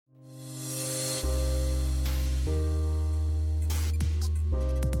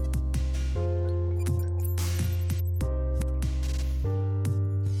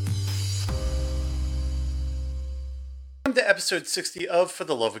to episode 60 of For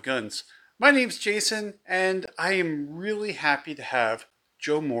the Love of Guns. My name's Jason, and I am really happy to have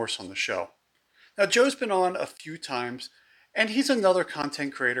Joe Morse on the show. Now, Joe's been on a few times, and he's another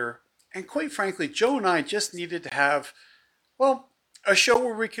content creator. And quite frankly, Joe and I just needed to have, well, a show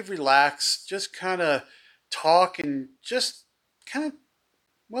where we could relax, just kind of talk and just kind of,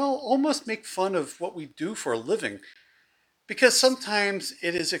 well, almost make fun of what we do for a living. Because sometimes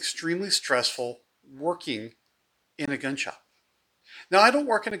it is extremely stressful working in a gun shop. Now, I don't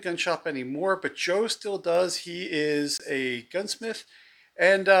work in a gun shop anymore, but Joe still does. He is a gunsmith.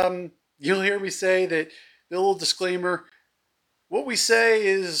 And you'll hear me say that, the little disclaimer, what we say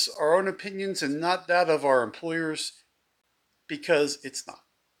is our own opinions and not that of our employers, because it's not.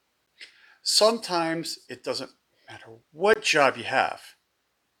 Sometimes it doesn't matter what job you have,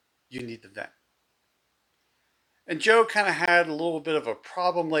 you need to vent. And Joe kind of had a little bit of a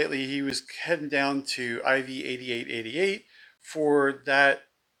problem lately. He was heading down to IV 8888 for that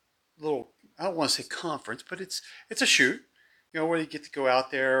little, I don't want to say conference, but it's a shoot, where you get to go out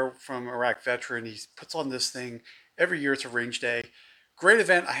there from Iraq veteran. He puts on this thing every year. It's a range day. Great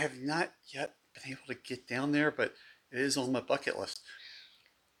event. I have not yet been able to get down there, but it is on my bucket list.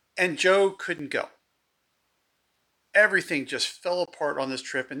 And Joe couldn't go. Everything just fell apart on this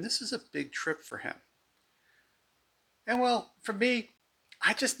trip, and this is a big trip for him. And well, for me,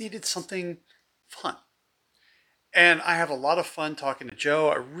 I just needed something fun. And I have a lot of fun talking to Joe.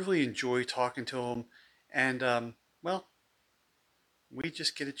 I really enjoy talking to him. And, well, we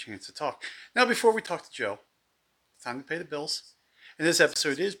just get a chance to talk. Now, before we talk to Joe, it's time to pay the bills. And this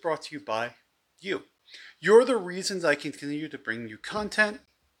episode is brought to you by you. You're the reasons I continue to bring you content,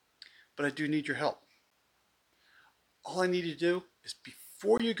 but I do need your help. All I need you to do is,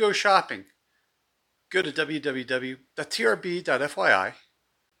 before you go shopping, go to www.trb.fyi,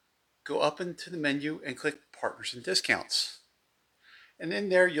 go up into the menu and click Partners and Discounts. And in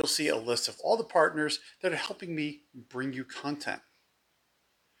there, you'll see a list of all the partners that are helping me bring you content.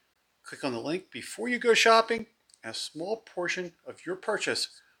 Click on the link before you go shopping, and a small portion of your purchase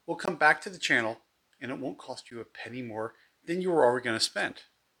will come back to the channel, and it won't cost you a penny more than you were already going to spend.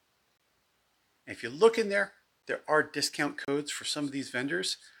 And if you look in there, there are discount codes for some of these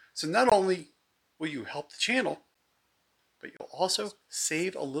vendors. So not only will you help the channel, but you'll also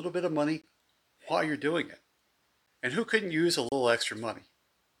save a little bit of money while you're doing it. And who couldn't use a little extra money?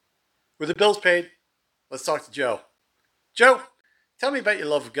 With the bills paid, let's talk to Joe. Joe, tell me about your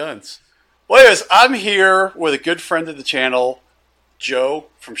love of guns. Well, anyways, I'm here with a good friend of the channel, Joe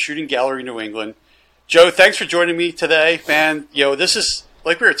from Shooting Gallery New England. Joe, thanks for joining me today, man. This is,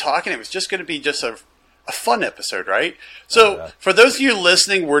 like we were talking, it was just going to be just a fun episode, right? So for those of you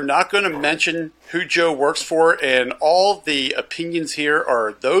listening, we're not going to mention who Joe works for, and all the opinions here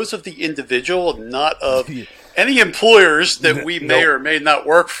are those of the individual, not of any employers that we may or may not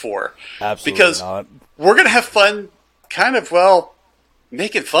work for. Absolutely because not. We're going to have fun kind of, well,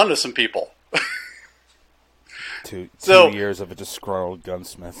 making fun of some people. Two years of a disgruntled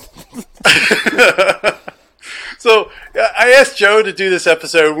gunsmith. So I asked Joe to do this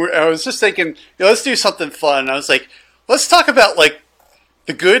episode. I was just thinking, let's do something fun. I was like, let's talk about like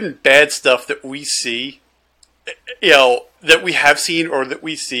the good and bad stuff that we see, that we have seen or that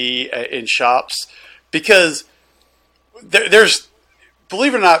we see in shops. Because there's,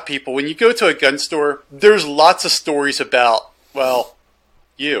 believe it or not, people, when you go to a gun store, there's lots of stories about, well,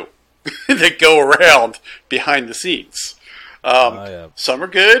 you that go around behind the scenes. Some are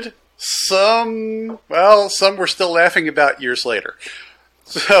good. Some we're still laughing about years later.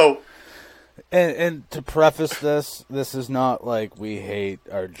 So, and to preface this is not like we hate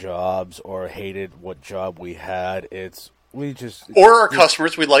our jobs or hated what job we had. Or our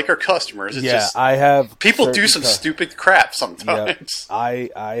customers. We like our customers. It's just, I have people do some stupid crap sometimes.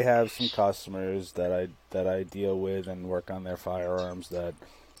 Yep. I have some customers that I deal with and work on their firearms that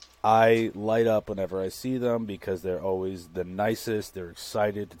I light up whenever I see them because they're always the nicest. They're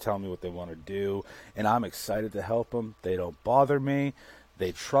excited to tell me what they want to do, and I'm excited to help them. They don't bother me.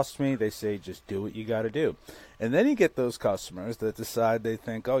 They trust me. They say, just do what you got to do. And then you get those customers that decide, they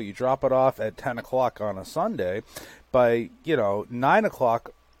think, oh, you drop it off at 10 o'clock on a Sunday. By, 9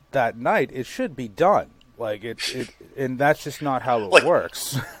 o'clock that night, it should be done. Like, and that's just not how it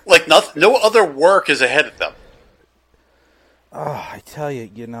works. Like, no other work is ahead of them. Oh, I tell you,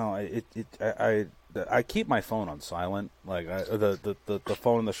 I keep my phone on silent. Like the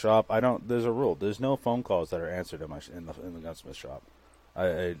phone in the shop, I don't. There's a rule. There's no phone calls that are answered in the gunsmith shop.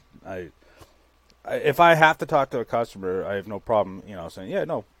 If I have to talk to a customer, I have no problem, saying, yeah,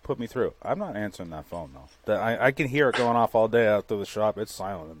 no, put me through. I'm not answering that phone though. I can hear it going off all day out through the shop. It's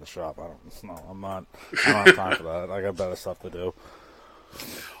silent in the shop. I'm not. I don't have time for that. I got better stuff to do.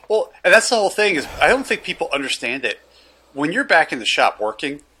 Well, and that's the whole thing is I don't think people understand it. When you're back in the shop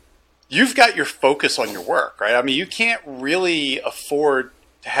working, you've got your focus on your work, right? I mean, you can't really afford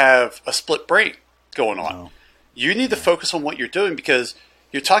to have a split brain going on. No. You need to focus on what you're doing because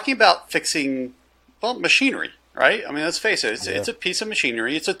you're talking about fixing, well, machinery, right? I mean, let's face it. It's a piece of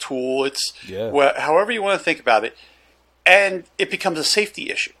machinery. It's a tool. It's however you want to think about it. And it becomes a safety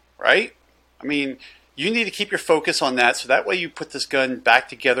issue, right? I mean, you need to keep your focus on that so that way you put this gun back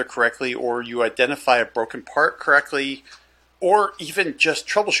together correctly or you identify a broken part correctly or even just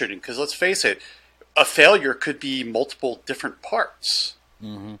troubleshooting. Because let's face it, a failure could be multiple different parts.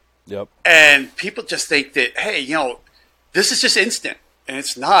 Mm-hmm. Yep. And people just think that, hey, this is just instant. And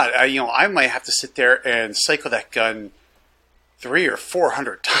it's not. I might have to sit there and cycle that gun 300 or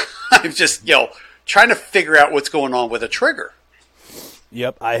 400 times just, trying to figure out what's going on with a trigger.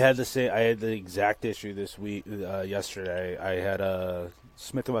 Yep, I had the exact issue this week. Yesterday, I had a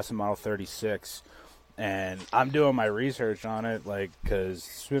Smith & Wesson Model 36, and I'm doing my research on it, because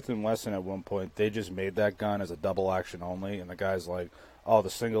Smith & Wesson at one point they just made that gun as a double action only, and the guy's like, "Oh, the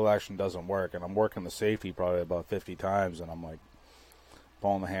single action doesn't work," and I'm working the safety probably about 50 times, and I'm like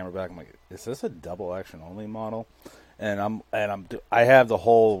pulling the hammer back. I'm like, "Is this a double action only model?" And I have the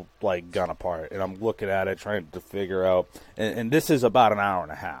whole gun apart, and I'm looking at it, trying to figure out. And this is about an hour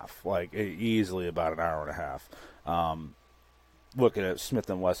and a half, easily about an hour and a half. Looking at Smith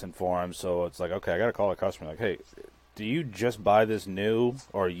and Wesson forums, so it's like, okay, I got to call a customer, like, hey, do you just buy this new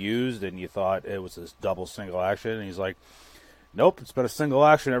or used, and you thought it was this double single action? And he's like, nope, it's been a single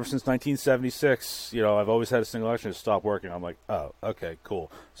action ever since 1976. I've always had a single action. It stopped working. I'm like, oh, okay,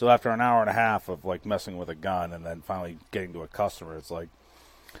 cool. So after an hour and a half of messing with a gun and then finally getting to a customer, it's like,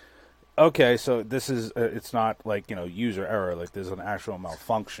 okay, so this is it's not user error. There's an actual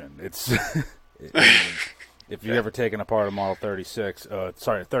malfunction. It's if you've ever taken apart a Model 36,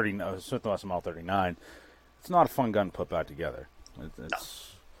 Smith & Wesson Model 39, it's not a fun gun to put back together.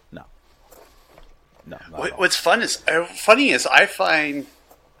 It's no. No, what's funny is I find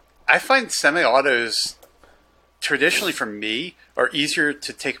semi-autos traditionally for me are easier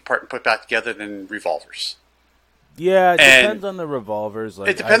to take apart and put back together than revolvers. Yeah, it depends on the revolvers.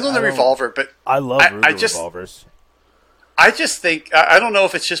 It depends on the revolver, but I love revolvers. I just think I don't know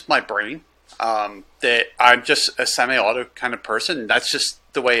if it's just my brain that I'm just a semi-auto kind of person. That's just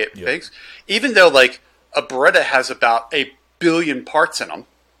the way it thinks. Even though a Beretta has about 1 billion parts in them.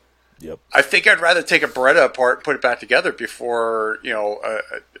 Yep. I think I'd rather take a Beretta apart and put it back together before,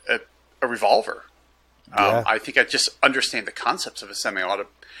 a revolver. Yeah. I think I just understand the concepts of a semi-auto.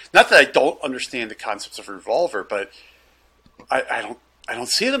 Not that I don't understand the concepts of a revolver, but I don't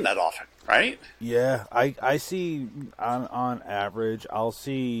see them that often, right? Yeah, I see on average, I'll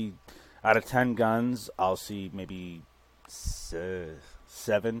see out of 10 guns, I'll see maybe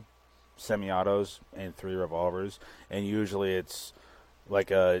 7 semi-autos and 3 revolvers, and usually it's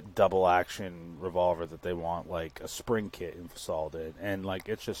a double action revolver that they want a spring kit installed in, and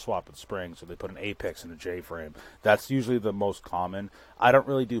it's just swapping springs, so they put an Apex and a J frame. That's usually the most common. I don't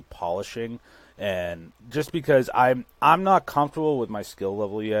really do polishing, and just because I'm not comfortable with my skill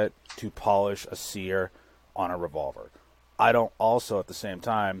level yet to polish a sear on a revolver. I don't also at the same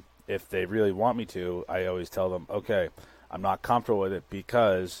time, if they really want me to, I always tell them, okay, I'm not comfortable with it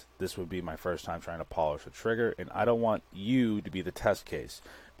because this would be my first time trying to polish a trigger, and I don't want you to be the test case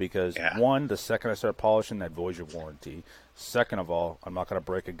because, one, the second I start polishing, that voids your warranty. Second of all, I'm not going to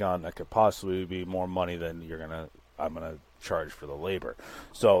break a gun that could possibly be more money than I'm going to charge for the labor.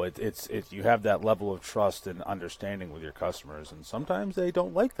 So it's you have that level of trust and understanding with your customers, and sometimes they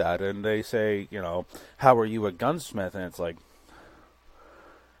don't like that, and they say, how are you a gunsmith? And it's like,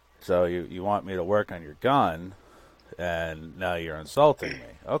 so you want me to work on your gun, and now you're insulting me.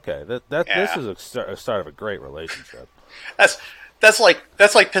 Okay, this is a start of a great relationship. That's like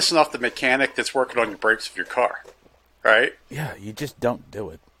pissing off the mechanic that's working on your brakes of your car, right? Yeah, you just don't do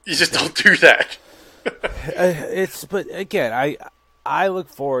it. You just don't do that. But again, I look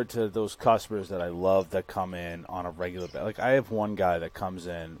forward to those customers that I love that come in on a regular basis. I have one guy that comes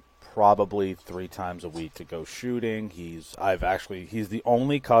in probably 3 times a week to go shooting. He's the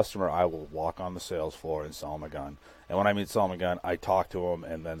only customer I will walk on the sales floor and sell him a gun. And when I mean sell him a gun, I talk to him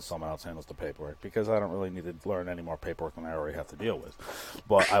and then someone else handles the paperwork because I don't really need to learn any more paperwork than I already have to deal with.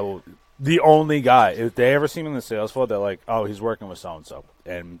 But I will, the only guy, if they ever see me in the sales floor, they're like, oh, he's working with so-and-so.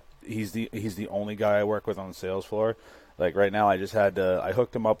 And he's the only guy I work with on the sales floor. Right now I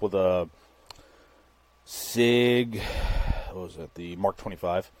hooked him up with a SIG what was it, the Mark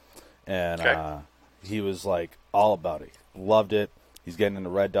 25, and Okay. he was like all about it. Loved it. He's getting into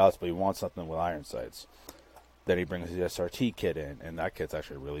red dots, but he wants something with iron sights. Then he brings his SRT kit in, and that kit's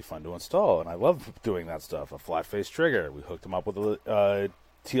actually really fun to install, and I love doing that stuff. A flat face trigger. We hooked him up with a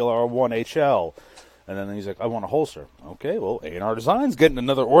TLR1 HL, and then he's like, "I want a holster." Okay, well, A&R Design's getting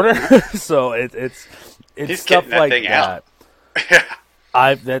another order, so it's He's stuff getting that like thing that. out. Yeah.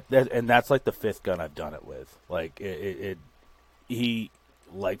 And that's like the 5th gun I've done it with. Like he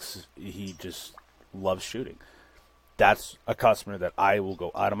just loves shooting. That's a customer that I will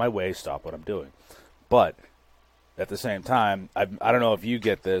go out of my way, stop what I'm doing. But at the same time, I don't know if you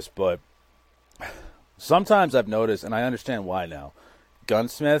get this, but sometimes I've noticed, and I understand why now,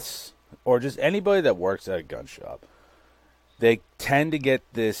 gunsmiths or just anybody that works at a gun shop, they tend to get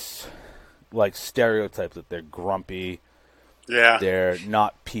this like stereotype that they're grumpy, Yeah. they're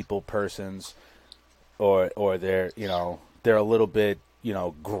not people persons, or they're they're a little bit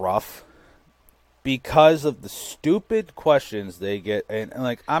gruff because of the stupid questions they get. And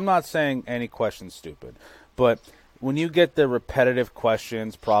like, I'm not saying any question's stupid, but when you get the repetitive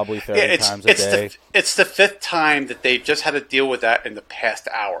questions probably 30 Yeah, times a day. It's the 5th time that they've just had to deal with that in the past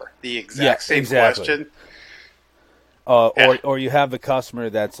hour. The exact same exactly. question. Yeah. Or you have the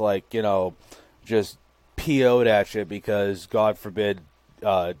customer that's like, just PO'd at you because, God forbid,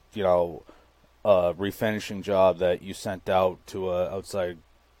 a refinishing job that you sent out to a outside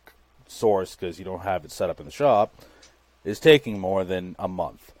source because you don't have it set up in the shop is taking more than a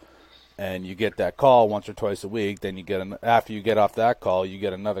month. And you get that call once or twice a week. Then you get after you get off that call, you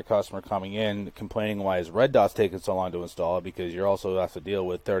get another customer coming in complaining why his red dot's taking so long to install because you also have to deal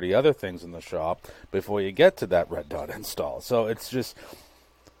with 30 other things in the shop before you get to that red dot install. So it's just,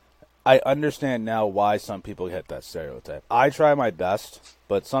 I understand now why some people hit that stereotype. I try my best,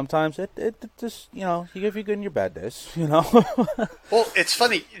 but sometimes it just, you give you good and your bad days, Well, it's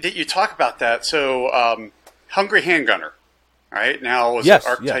funny that you talk about that. So, Hungry Handgunner, right now is Yes,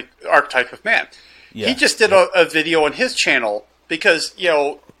 an archetype of man. Yeah. He just did a video on his channel because he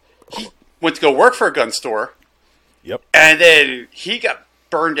went to go work for a gun store, Yep. and then he got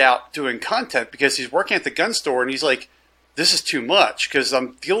burned out doing content because he's working at the gun store, and he's like, "This is too much because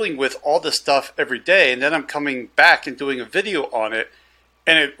I'm dealing with all this stuff every day, and then I'm coming back and doing a video on it,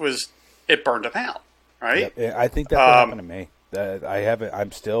 and it burned him out." Right? Yep. I think that's what happened to me.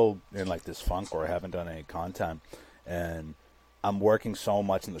 I'm still in like this funk where I haven't done any content, and I'm working so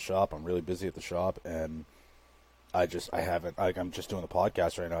much in the shop. I'm really busy at the shop, and I haven't, like, I'm just doing the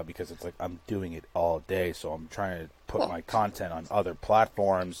podcast right now because it's like I'm doing it all day. So I'm trying to put my content on other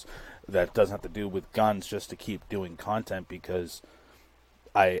platforms that doesn't have to do with guns just to keep doing content because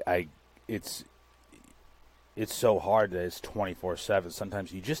it's so hard that it's 24/7.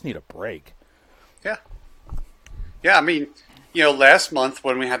 Sometimes you just need a break. Yeah. Yeah, I mean, last month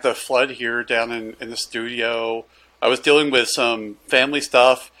when we had the flood here down in the studio, I was dealing with some family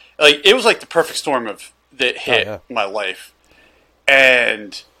stuff. Like, it was like the perfect storm that hit my life.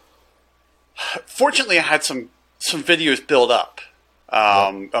 And fortunately, I had some videos build up.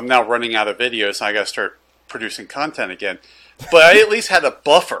 I'm now running out of videos, and I got to start producing content again. But I at least had a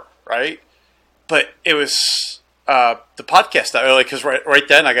buffer, right? But it was the podcast, because right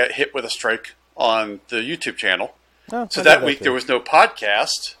then I got hit with a strike on the YouTube channel. So that week there was no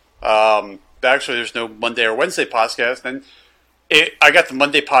podcast. Actually, there's no Monday or Wednesday podcast. And I got the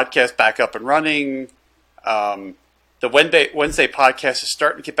Monday podcast back up and running. The Wednesday podcast is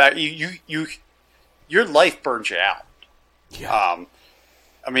starting to get back. Your life burns you out. Yeah.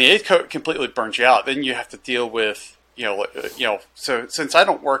 I mean, it completely burns you out. Then you have to deal with, so since I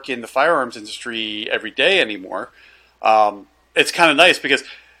don't work in the firearms industry every day anymore, it's kind of nice because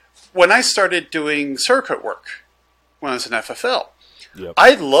when I started doing Cerakote work, when I was in FFL,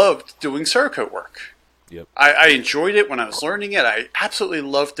 I loved doing Cerakote work. Yep. I enjoyed it when I was learning it. I absolutely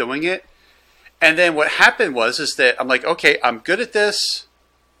loved doing it. And then what happened is that I'm like, okay, I'm good at this.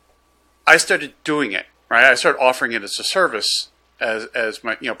 I started doing it, right? I started offering it as a service as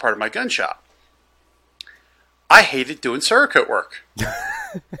my, part of my gun shop. I hated doing Cerakote work.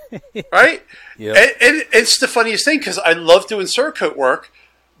 Right? Yep. And it's the funniest thing because I love doing Cerakote work,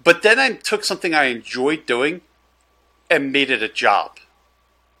 but then I took something I enjoyed doing and made it a job.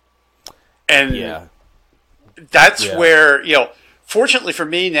 And that's where, fortunately for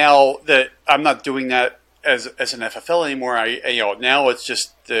me now that I'm not doing that as an FFL anymore, now it's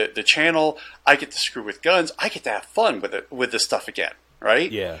just the channel. I get to screw with guns. I get to have fun with this stuff again, right?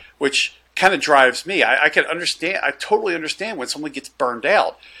 Yeah. Which kind of drives me. I can understand. I totally understand when someone gets burned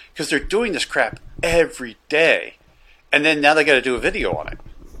out because they're doing this crap every day, and then now they got to do a video on it.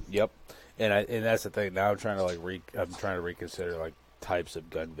 Yep. and that's the thing. Now I'm trying to I'm trying to reconsider like types of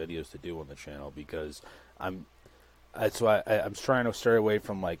gun videos to do on the channel because I'm that's why I'm trying to stray away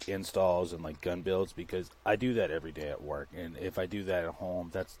from like installs and like gun builds because I do that every day at work, and if I do that at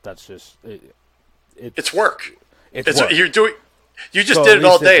home, that's just It's work. It's work. You just So did at it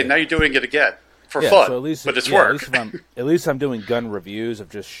all least day, and now you're doing it again for Yeah, fun. so at least but it's yeah, work. at least I'm doing gun reviews of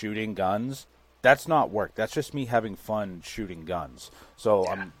just shooting guns. That's not work. That's just me having fun shooting guns. So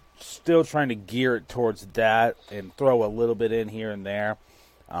I'm still trying to gear it towards that and throw a little bit in here and there.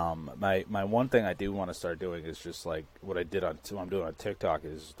 My one thing I do want to start doing is just like what I'm doing on TikTok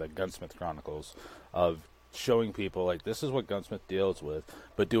is the Gunsmith Chronicles of showing people like this is what Gunsmith deals with,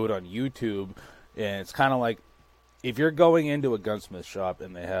 but do it on YouTube. And it's kind of like if you're going into a gunsmith shop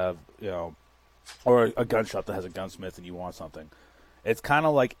and they have, or a gun shop that has a gunsmith and you want something, it's kind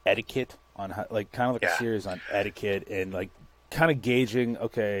of like etiquette on how, like kind of like a series on etiquette and like kind of gauging,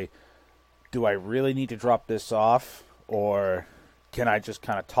 okay, do I really need to drop this off or can I just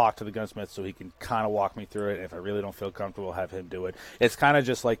kind of talk to the gunsmith so he can kind of walk me through it? And if I really don't feel comfortable, have him do it. It's kind of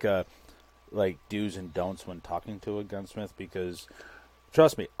just like do's and don'ts when talking to a gunsmith because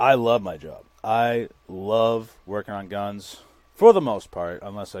trust me, I love my job. I love working on guns for the most part,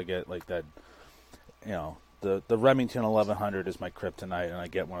 unless I get like that, the Remington 1100 is my kryptonite, and I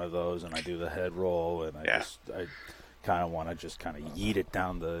get one of those, and I do the head roll, and I kind of want to just kind of yeet it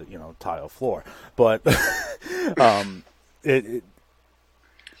down the tile floor. But they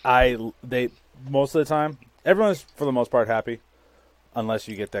most of the time, everyone's for the most part happy, unless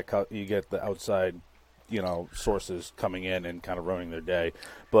you get the outside sources coming in and kind of ruining their day.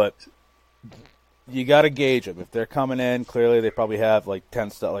 But you got to gauge them. If they're coming in, clearly they probably have like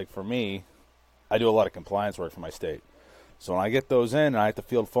 10 stuff. Like for me, I do a lot of compliance work for my state. So when I get those in, and I have to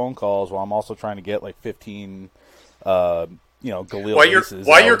field phone calls while I'm also trying to get like 15, Galil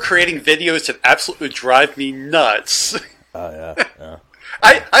While you're creating videos that absolutely drive me nuts. Yeah.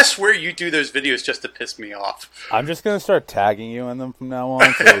 I swear you do those videos just to piss me off. I'm just going to start tagging you in them from now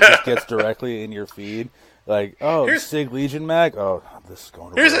on so it just gets directly in your feed. Like, Sig Legion mag? Oh, this is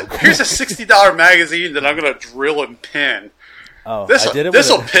going to Here's a $60 magazine that I'm going to drill and pin. Oh,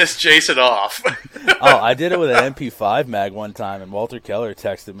 This'll piss Jason off. I did it with an MP5 mag one time, and Walter Keller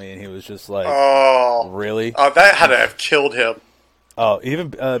texted me, and he was just like, really? Oh, that had to have killed him. Oh, even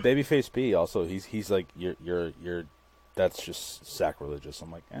Babyface B also, he's like, you're that's just sacrilegious.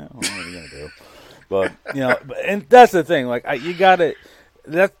 I'm like, what are you gonna do? But and that's the thing. Like, you gotta.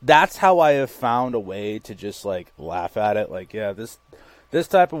 That's how I have found a way to just like laugh at it. Like, this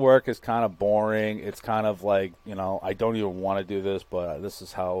type of work is kind of boring. It's kind of like I don't even want to do this, but this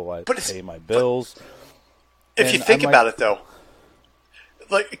is how I pay my bills. If you think about it, though,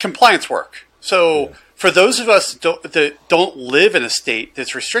 like compliance work. So for those of us that don't live in a state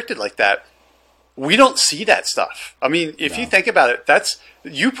that's restricted like that, we don't see that stuff. I mean, if you think about it, that's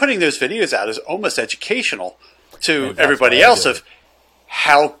you putting those videos out is almost educational to everybody else of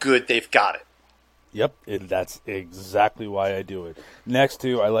how good they've got it. Yep, that's exactly why I do it. Next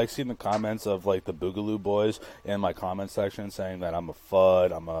to, I like seeing the comments of like the Boogaloo boys in my comment section saying that I'm a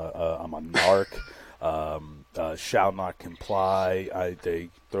FUD, I'm a narc, shall not comply. They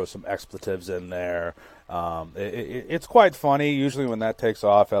throw some expletives in there. It's quite funny. Usually when that takes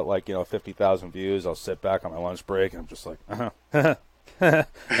off at like 50,000 views, I'll sit back on my lunch break and I'm just like, and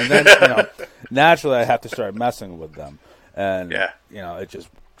then naturally I have to start messing with them, and it just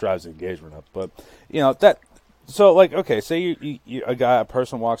drives the engagement up. But so like, okay, say a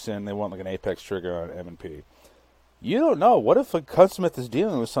person walks in, they want like an Apex trigger on M&P. You don't know, what if a gunsmith is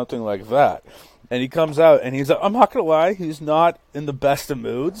dealing with something like that, and he comes out and he's like, I'm not gonna lie, he's not in the best of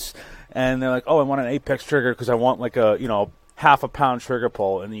moods, and they're like, oh, I want an Apex trigger because I want like a half a pound trigger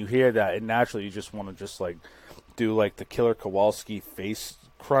pull, and you hear that, and naturally you just want to just like do like the Killer Kowalski face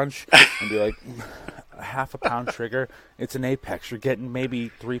crunch and be like, a half a pound trigger, it's an Apex, you're getting maybe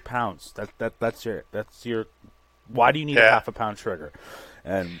 3 pounds. That's your why do you need a half a pound trigger?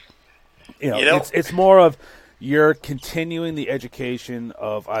 And it's more of you're continuing the education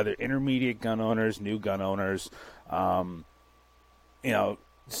of either intermediate gun owners, new gun owners,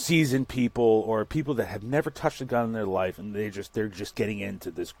 seasoned people, or people that have never touched a gun in their life, and they're just getting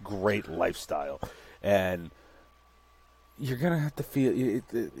into this great lifestyle. And you're gonna have to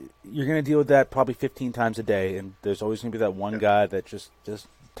you're gonna deal with that probably 15 times a day, and there's always gonna be that one guy that just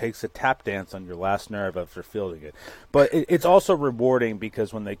takes a tap dance on your last nerve after fielding it. But it's also rewarding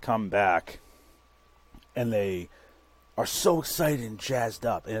because when they come back and they are so excited and jazzed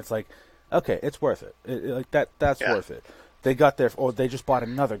up, and it's like, okay, it's worth it. That's worth it. They got there, or they just bought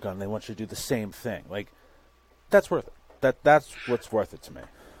another gun. They want you to do the same thing. Like, that's worth it. That's what's worth it to me.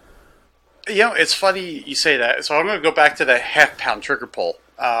 It's funny you say that. So I'm going to go back to the half-pound trigger pull.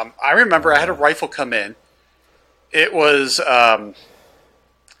 I remember I had a rifle come in. It was I'm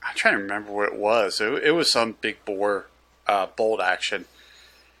trying to remember what it was. It was some big bore bolt action,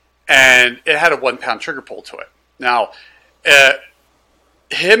 and it had a 1 pound trigger pull to it. Now, uh,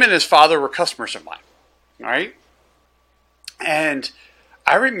 him and his father were customers of mine. All right, and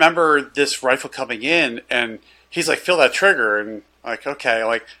I remember this rifle coming in, and he's like, "Feel that trigger," and I'm like, okay,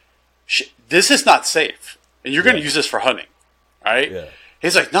 like this is not safe, and you're going to use this for hunting, right? Yeah.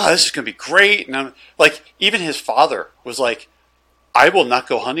 He's like, no, this is going to be great. And I'm like, even his father was like, I will not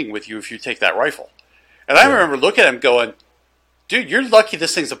go hunting with you if you take that rifle. And I remember looking at him going, dude, you're lucky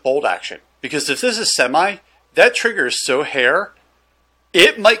this thing's a bolt action. Because if this is semi, that trigger is so hair,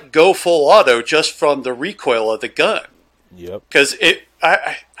 it might go full auto just from the recoil of the gun. Yep. Because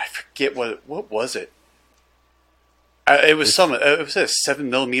I forget what was it. It was it was a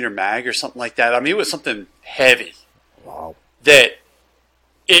 7mm mag or something like that. I mean, it was something heavy. Wow. That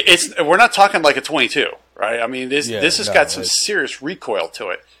we're not talking like a 22, right? I mean, this has got some serious recoil to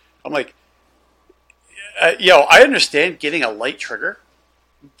it. I'm like, I understand getting a light trigger,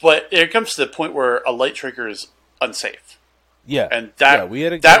 but it comes to the point where a light trigger is unsafe. Yeah, and that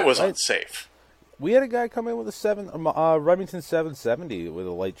was unsafe. We had a guy come in with a Remington 770 with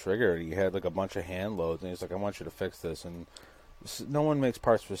a light trigger. He had like a bunch of hand loads, and he's like, "I want you to fix this." And no one makes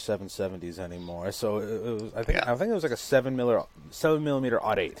parts for 770s anymore. So it was, I think it was like a 7mm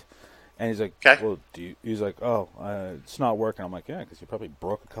 .08. And he's like, okay. "Well, he's like, oh, it's not working." I'm like, "Yeah, because you probably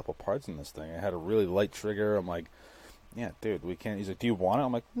broke a couple parts in this thing. It had a really light trigger." I'm like, "Yeah, dude, we can't." He's like, "Do you want it?"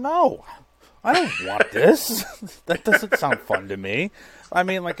 I'm like, "No, I don't want this. That doesn't sound fun to me." I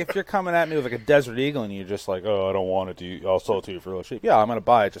mean, like, if you're coming at me with like a Desert Eagle and you're just like, "Oh, I don't want it. I'll sell it to you for real cheap." Yeah, I'm gonna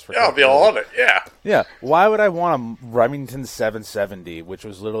buy it just for. Yeah, I'll be all of it. Yeah. Yeah. Why would I want a Remington 770, which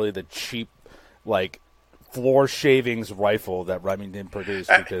was literally the cheap, like, floor shavings rifle that Remington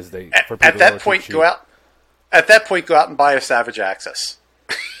produced because they at that point go out. At that point, go out and buy a Savage Axis,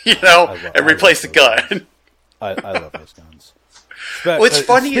 and replace the gun. I love those guns. What's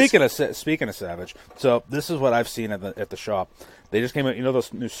funny speaking of Savage, so this is what I've seen at the shop. They just came out. You know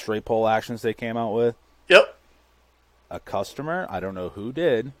those new straight pole actions they came out with? Yep. A customer, I don't know who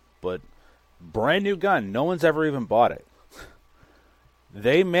did, but brand new gun. No one's ever even bought it.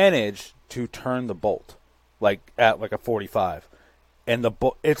 They managed to turn the bolt at a 45, and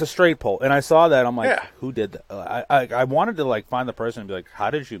it's a straight pole. And I saw that. I'm like, who did that? I wanted to find the person and be like, how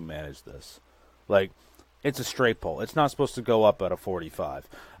did you manage this? Like, it's a straight pole. It's not supposed to go up at a 45.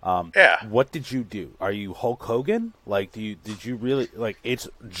 What did you do? Are you Hulk Hogan? Like, did you really It's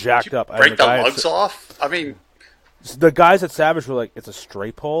jacked up. Break the lugs off? I mean, the guys at Savage were like, it's a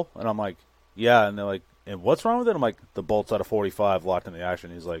straight pole, and I'm like, yeah, and they're like, and what's wrong with it? I'm like, the bolt's at a 45 locked in the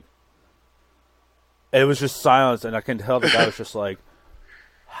action. He's like, it was just silence, and I can tell the guy was just like,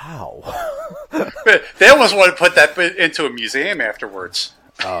 how? They almost want to put that into a museum afterwards.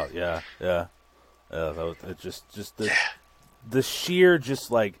 Oh yeah. It just the sheer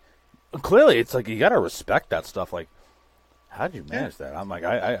clearly it's like you gotta respect that stuff. Like, how did you manage that? I'm like,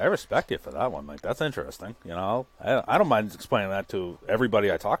 I respect you for that one. Like, that's interesting. I don't mind explaining that to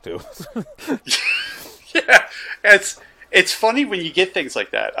everybody I talk to. Yeah, it's funny when you get things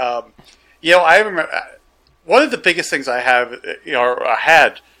like that. I remember one of the biggest things I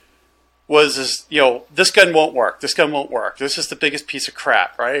had was this gun won't work. This gun won't work. This is the biggest piece of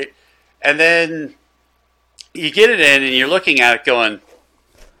crap, right? And then you get it in, and you're looking at it going,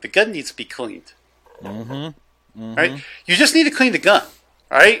 the gun needs to be cleaned. Mm-hmm. Right? You just need to clean the gun,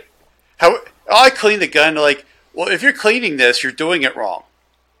 right? I clean the gun, well, if you're cleaning this, you're doing it wrong.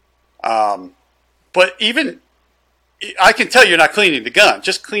 But even, I can tell you're not cleaning the gun.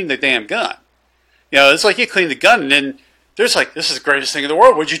 Just clean the damn gun. It's like you clean the gun, and then there's this is the greatest thing in the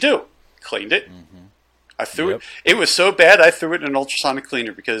world. What'd you do? Cleaned it. Mm-hmm. I threw it. It was so bad, I threw it in an ultrasonic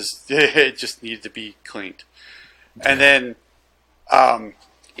cleaner because it just needed to be cleaned. And then, a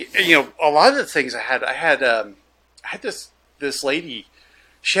lot of the things I had this lady.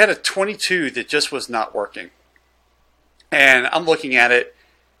 She had a 22 that just was not working, and I'm looking at it,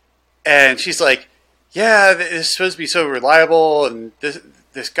 and she's like, "Yeah, it's supposed to be so reliable." And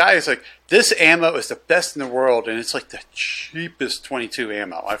this guy is like, "This ammo is the best in the world," and it's like the cheapest 22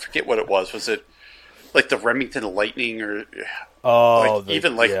 ammo. I forget what it was. Was it like the Remington Lightning or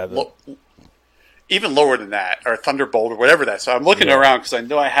even lower than that, or Thunderbolt or whatever that. So I'm looking around because I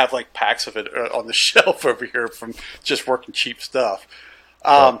know I have packs of it on the shelf over here from just working cheap stuff.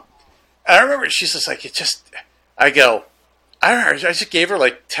 And I remember she's just like, I just gave her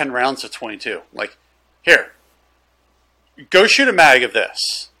 10 rounds of 22. Like, here, go shoot a mag of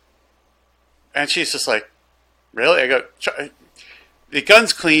this. And she's just like, really? I go, the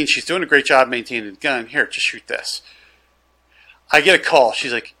gun's clean. She's doing a great job maintaining the gun. Here, just shoot this. I get a call.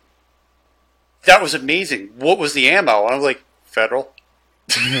 She's like, that was amazing. What was the ammo? And I was like, Federal.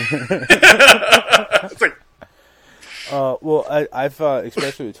 It's like, Well, I've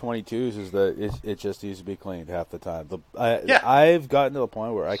especially with 22s, is that it just needs to be cleaned half the time. yeah, I've gotten to the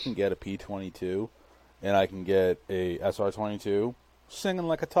point where I can get a P22 and I can get a SR22 singing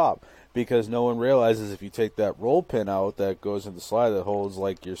like a top, because no one realizes if you take that roll pin out that goes in the slide that holds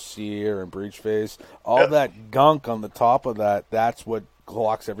like your sear and breech face, all that gunk on the top of that's what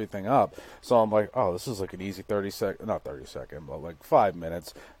locks everything up. So I'm like, oh, this is like an easy 30-second, not 30-second, but like 5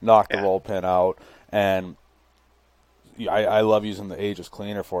 minutes, knock the roll pin out. And I love using the Aegis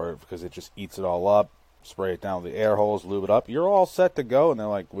cleaner for it because it just eats it all up, spray it down with the air holes, lube it up. You're all set to go. And they're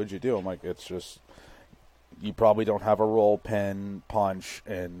like, what'd you do? I'm like, it's just, you probably don't have a roll pin punch,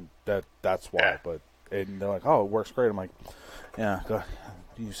 and that's why. Yeah. But and they're like, oh, it works great. I'm like, yeah, go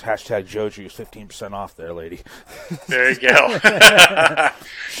use hashtag Joju, use 15% off there, lady. there you go.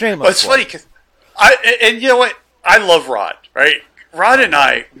 Shameless. Well, it's funny because and you know what? I love Rod, right? Rod and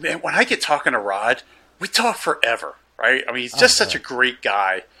I, man, when I get talking to Rod, we talk forever, right? I mean, he's just such a great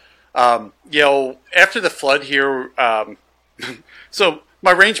guy. You know, after the flood here, so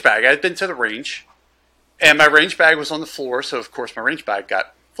my range bag, I'd been to the range, and my range bag was on the floor, so of course my range bag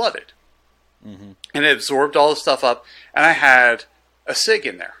got flooded. Mm-hmm. And it absorbed all the stuff up, and I had a SIG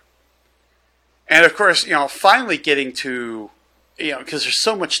in there. And of course, you know, finally getting to, you know, because there's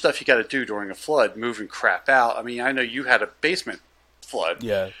so much stuff you got to do during a flood, moving crap out. I mean, I know you had a basement flood.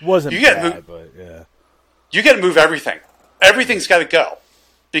 Yeah, it wasn't You bad, gotta but yeah. You got to move everything. Everything's got to go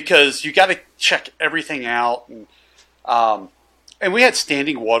because you got to check everything out. And we had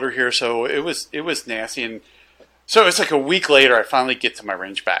standing water here, so it was nasty. And so it's like a week later, I finally get to my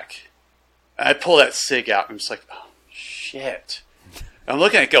range back. And I pull that SIG out, and it's like, oh shit! And I'm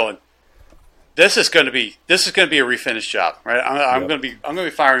looking at it going, this is going to be a refinished job, right? I'm going to be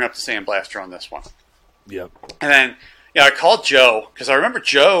firing up the sandblaster on this one. Yep. And then, I called Joe because I remember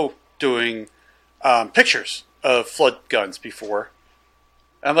Joe doing pictures of flood guns before.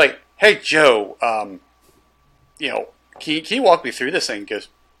 I'm like, hey Joe, can you walk me through this thing? He goes,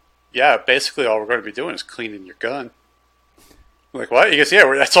 yeah, basically all we're going to be doing is cleaning your gun. I'm like, what? He goes, yeah,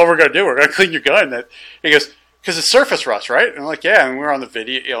 that's all we're going to do. We're going to clean your gun. He goes, because it's surface rust, right? And I'm like, yeah. And we're on the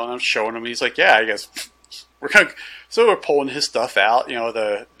video, and I'm showing him. He's like, yeah. He goes, so we're pulling his stuff out,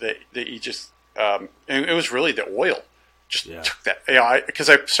 the Aegis, and it was really the oil. Just took that, because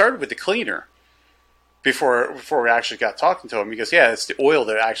I started with the cleaner before we actually got talking to him. He goes, yeah, it's the oil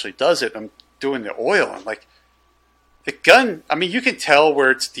that actually does it. I'm doing the oil. I'm like, the gun, I mean, you can tell where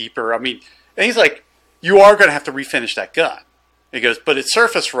it's deeper. I mean, and he's like, you are going to have to refinish that gun. He goes, but it's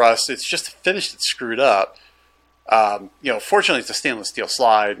surface rust. It's just the finish that's screwed up. Fortunately, it's a stainless steel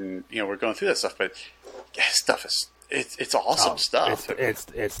slide, and we're going through that stuff. But stuff is it's awesome stuff.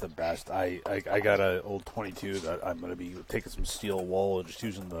 It's the best. I got an old 22 that I'm going to be taking some steel wool and just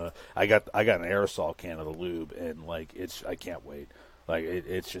using I got an aerosol can of the lube, and like I can't wait. Like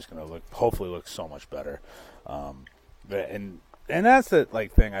it's just going to hopefully look so much better. And that's the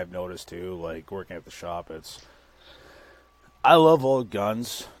thing I've noticed too. Like working at the shop, I love old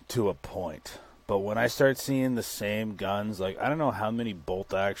guns to a point, but when I start seeing the same guns, I don't know how many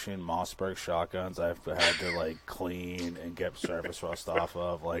bolt action Mossberg shotguns I've had to clean and get surface rust off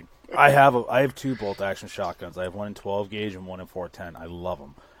of. I have two bolt action shotguns. I have one in 12 gauge and one in 410. I love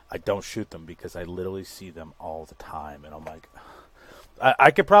them. I don't shoot them because I literally see them all the time, and I'm like,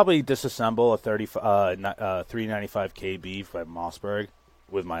 I could probably disassemble a 395 KB by Mossberg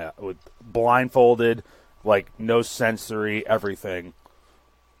with blindfolded, no sensory, everything,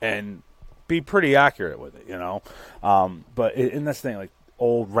 and be pretty accurate with it, But in this thing,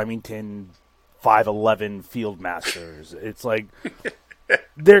 old Remington 511 Fieldmasters, it's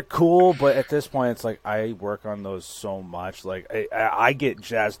they're cool, but at this point, it's I work on those so much. I get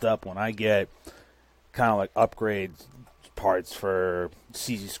jazzed up when I get kind of upgrades parts for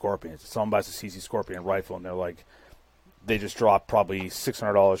CZ Scorpions. Someone buys a CZ Scorpion rifle, and they just drop probably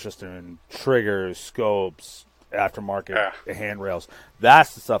 $600 just in triggers, scopes, aftermarket handrails.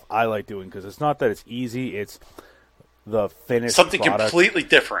 That's the stuff I like doing because it's not that it's easy; it's the finished something product. Completely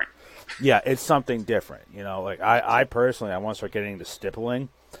different. Yeah, it's something different. I personally, I want to start getting into stippling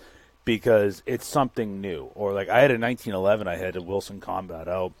because it's something new. Or I had a 1911, I had a Wilson Combat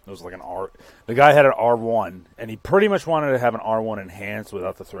out. It was an R. The guy had an R1, and he pretty much wanted to have an R1 enhanced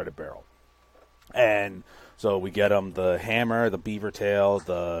without the threaded barrel. And so we get him the hammer, the beaver tail,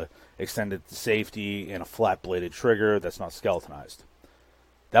 the extended safety, and a flat-bladed trigger that's not skeletonized.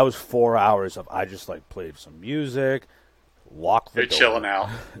 That was 4 hours of I just like played some music, locked the You're door. chilling out.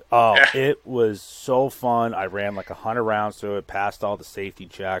 Oh, Yeah. it was so fun. I ran like 100 rounds through it, passed all the safety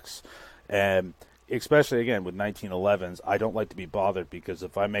checks, and especially again with 1911s, I don't like to be bothered because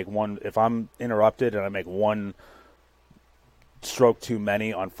if I'm interrupted and I make one stroke too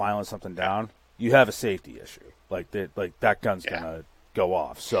many on filing something down, you have a safety issue. Like that gun's gonna go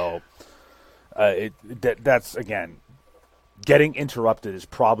off. So that's again, getting interrupted is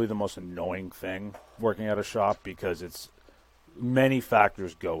probably the most annoying thing working at a shop because it's many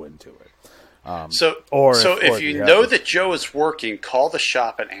factors go into it. So if you know that Joe is working, call the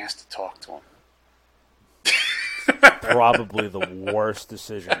shop and ask to talk to him. Probably the worst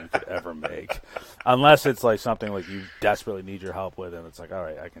decision you could ever make, unless it's like something like you desperately need your help with, and it's like, all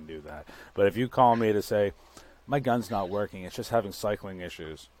right, I can do that. But if you call me to say my gun's not working, it's just having cycling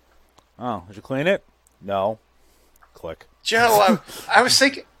issues. Oh, did you clean it? No. Click. Joe, I was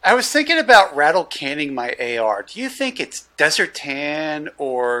thinking about rattle canning my AR. Do you think it's Desert Tan,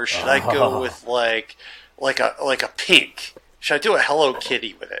 or should I go with like a pink? Should I do a Hello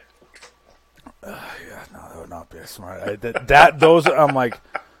Kitty with it? Yeah, no, that would not be smart. Those I'm like,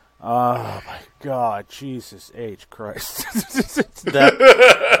 oh my God, Jesus H Christ.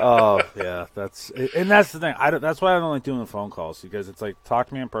 Oh yeah, that's the thing. That's why I don't like doing phone calls because it's like talk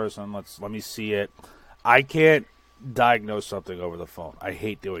to me in person. Let me see it. I can't diagnose something over the phone. I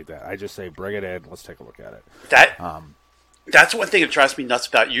hate doing that. I just say bring it in. Let's take a look at it. That's one thing that drives me nuts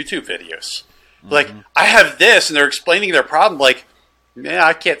about YouTube videos. Like I have this, and they're explaining their problem. Like, man,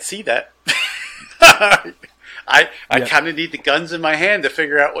 I can't see that. I kind of need the guns in my hand to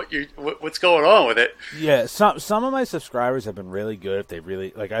figure out what's going on with it. Yeah, some of my subscribers have been really good. If they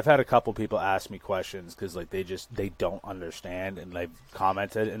really like, I've had a couple people ask me questions because like they don't understand, and they've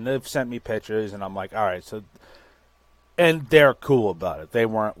commented and they've sent me pictures, and I'm like, all right, so, and they're cool about it. They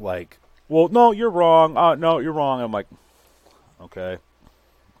weren't like, well, no, you're wrong. No, you're wrong. I'm like, okay,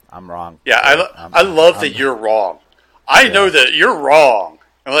 I'm wrong. Yeah, I love that you're wrong. I know that you're wrong.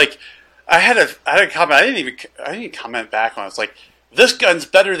 I'm like. I had a comment. I didn't even comment back on it. It's like, this gun's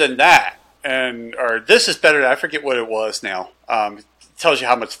better than that, or this is better than, I forget what it was now. It tells you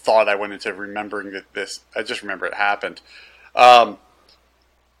how much thought I went into remembering that this. I just remember it happened. And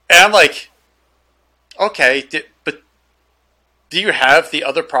I'm like, okay, but do you have the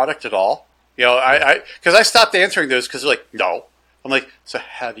other product at all? You know, because I stopped answering those because they're like, no. I'm like, so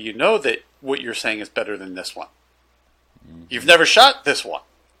how do you know that what you're saying is better than this one? You've never shot this one.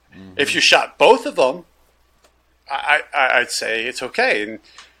 If you shot both of them, I'd say it's okay. And,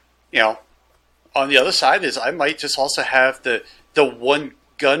 you know, on the other side is I might just also have the one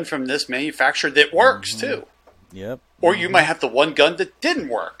gun from this manufacturer that works too. Yep. Or you might have the one gun that didn't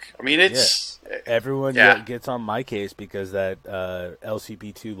work. I mean, it's... Yeah. Everyone gets on my case because that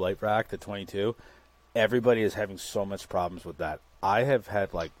LCP2 light rack, the 22, everybody is having so much problems with that. I have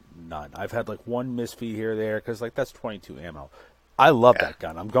had, like, none. I've had, like, one misfeed here or there because, like, that's 22 ammo. I love that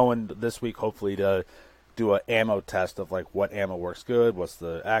gun. I'm going this week, hopefully, to do an ammo test of, like, what ammo works good, what's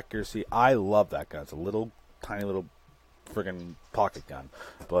the accuracy. I love that gun. It's a tiny little friggin' pocket gun.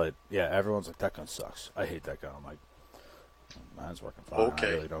 But, yeah, everyone's like, that gun sucks. I hate that gun. I'm like, mine's working fine. Okay.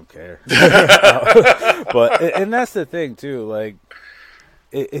 I really don't care. But, and that's the thing, too. Like,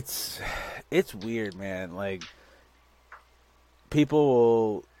 it's weird, man. Like, people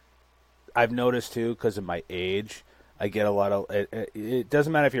will, I've noticed, too, because of my age, I get a lot of it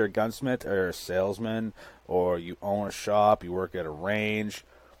doesn't matter if you're a gunsmith or a salesman or you own a shop, you work at a range.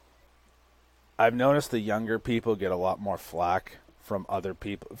 I've noticed the younger people get a lot more flack from other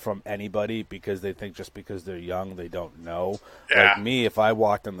people, from anybody, because they think just because they're young they don't know. Like me, if I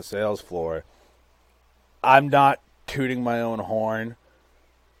walked on the sales floor, I'm not tooting my own horn.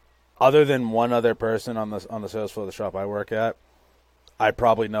 Other than one other person on the sales floor of the shop I work at, I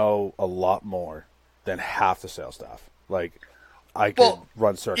probably know a lot more than half the sales staff. Like, I could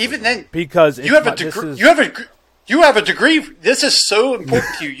run circles. Even then, because you have a degree. You have a degree. This is so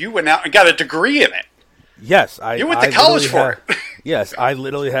important to you. You went out and got a degree in it. Yes, you went to college for it. Yes, I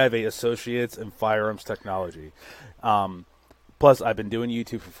literally have a associate's in firearms technology. Plus, I've been doing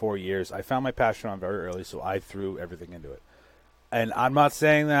YouTube for 4 years. I found my passion on very early, so I threw everything into it. And I'm not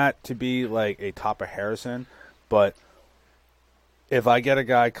saying that to be like a top of Harrison, but if I get a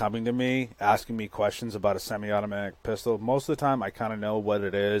guy coming to me asking me questions about a semi-automatic pistol, most of the time I kind of know what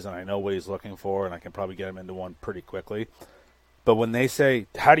it is and I know what he's looking for, and I can probably get him into one pretty quickly. But when they say,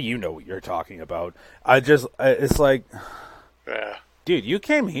 how do you know what you're talking about? It's like, dude, you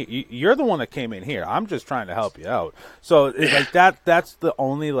came here. You're the one that came in here. I'm just trying to help you out. So it's like that's the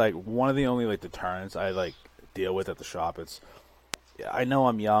only, like, one of the only, like, deterrents I, like, deal with at the shop. I know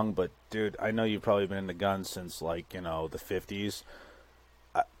I'm young, but dude, I know you've probably been into guns since like the 50s.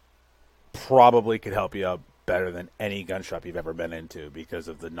 I probably could help you out better than any gun shop you've ever been into because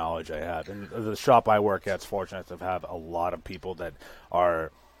of the knowledge I have. And the shop I work at's fortunate to have a lot of people that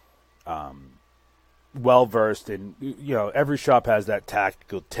are well versed in. Every shop has that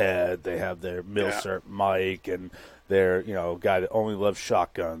tactical Ted. They have their Milcert Mike and their guy that only loves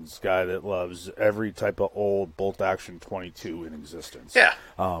shotguns, guy that loves every type of old bolt action 22 in existence. Yeah.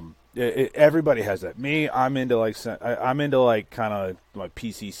 Everybody has that. Me, I'm into I'm into like kind of like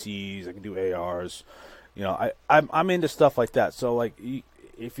PCCs. I can do ARs. I'm into stuff like that. So like,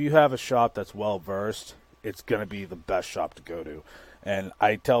 if you have a shop that's well versed, it's gonna be the best shop to go to. And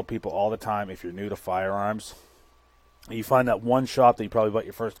I tell people all the time, if you're new to firearms, you find that one shop that you probably bought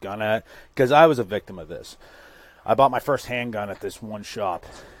your first gun at, because I was a victim of this. I bought my first handgun at this one shop,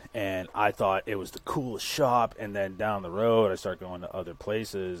 and I thought it was the coolest shop. And then down the road, I start going to other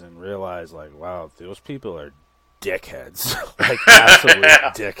places and realize, like, wow, those people are dickheads, like absolute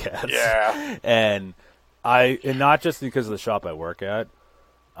dickheads. Yeah. And not just because of the shop I work at.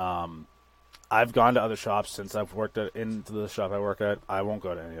 I've gone to other shops since I've worked into the shop I work at. I won't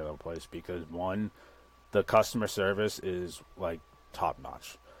go to any other place because, one, the customer service is like top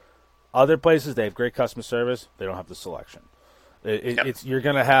notch. Other places, they have great customer service. They don't have the selection. It's you're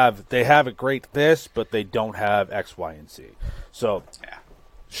gonna have. They have a great this, but they don't have X, Y, and Z. So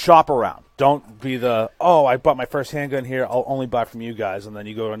shop around. Don't be I bought my first handgun here. I'll only buy from you guys, and then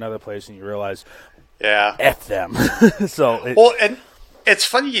you go to another place and you realize, F them. And it's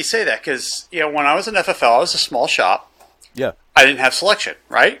funny you say that because when I was in FFL, I was a small shop. Yeah, I didn't have selection,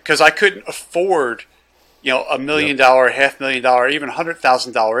 right? Because I couldn't afford $1 million, $500,000, even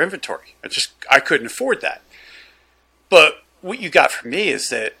 $100,000 inventory. I couldn't afford that. But what you got from me is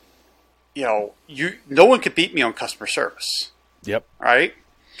that, no one could beat me on customer service. Yep. Right?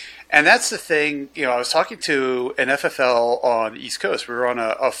 And that's the thing, I was talking to an FFL on the East Coast. We were on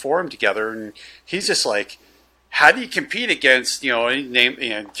a forum together, and he's just like, how do you compete against,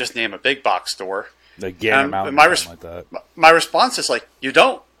 just name a big box store? Like Gander Mountain, like that. My response is like, you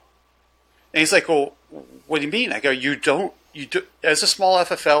don't. And he's like, well, what do you mean? I go, you don't. You do, as a small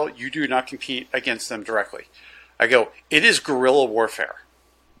FFL, you do not compete against them directly. I go, it is guerrilla warfare.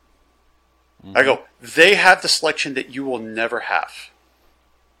 Mm-hmm. I go, they have the selection that you will never have.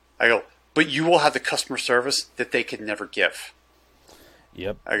 I go, but you will have the customer service that they can never give.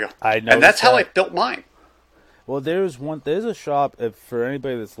 Yep. I go, and that's how I built mine. Well, there's a shop, for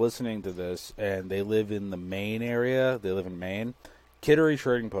anybody that's listening to this and they live in the Maine area, they live in Maine, Kittery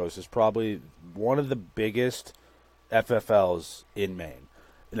Trading Post is probably one of the biggest FFLs in Maine.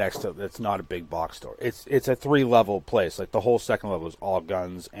 It's not a big box store. It's a 3-level place. Like the whole second level is all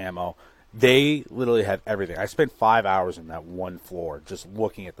guns, ammo. They literally have everything. I spent 5 hours in that one floor just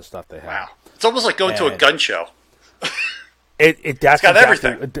looking at the stuff they have. Wow. It's almost like going to a gun show. It's got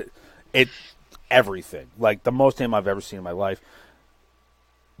everything. Everything. Like the most ammo I've ever seen in my life.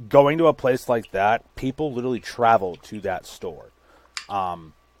 Going to a place like that, people literally travel to that store.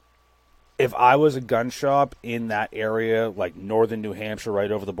 If I was a gun shop in that area, like northern New Hampshire,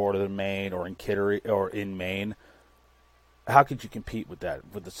 right over the border of Maine, or in Kittery, or in Maine, how could you compete with that,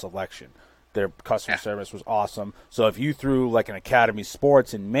 with the selection? Their customer service was awesome. So if you threw like an Academy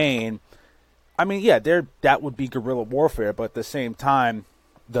Sports in Maine, I mean, that would be guerrilla warfare, but at the same time,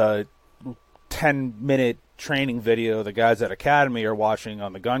 the 10-minute training video the guys at Academy are watching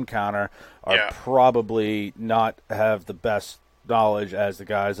on the gun counter are probably not have the best knowledge as the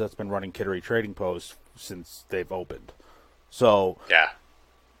guys that's been running Kittery Trading Post since they've opened. So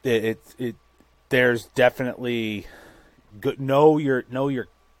there's definitely good know your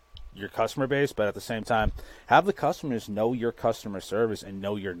customer base, but at the same time have the customers know your customer service and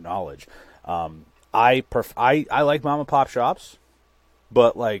know your knowledge. I like mom and pop shops,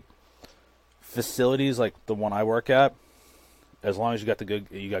 but like facilities like the one I work at, as long as you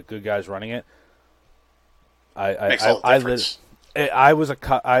got good guys running it. Makes all the difference. I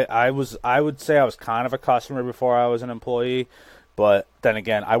would say I was kind of a customer before I was an employee, but then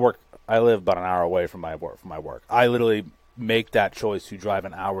again, I live about an hour away from my work. I literally make that choice to drive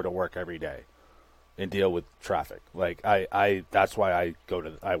an hour to work every day and deal with traffic. Like that's why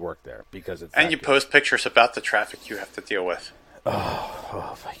I work there, because it's. And you post pictures about the traffic you have to deal with.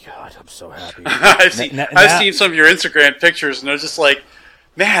 Oh my God, I'm so happy. I've seen some of your Instagram pictures, and they're just like,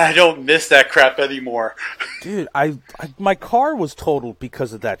 man, I don't miss that crap anymore. Dude, my car was totaled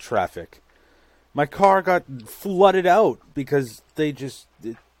because of that traffic. My car got flooded out because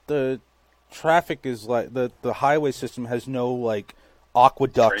the traffic is like the highway system has no like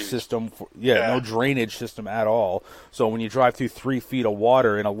aqueduct Drainage. system. Yeah. No drainage system at all. So when you drive through 3 feet of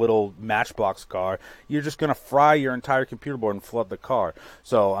water in a little Matchbox car, you're just gonna fry your entire computer board and flood the car.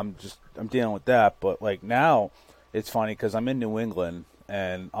 So I'm dealing with that. But like now, it's funny because I'm in New England.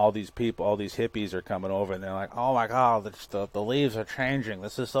 And all these people, all these hippies are coming over, and they're like, "Oh my God, the leaves are changing.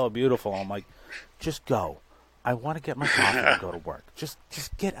 This is so beautiful." I'm like, "Just go. I want to get my coffee and go to work. Just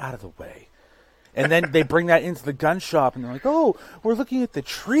get out of the way." And then they bring that into the gun shop, and they're like, "Oh, we're looking at the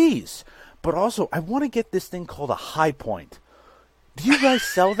trees, but also I want to get this thing called a High Point. Do you guys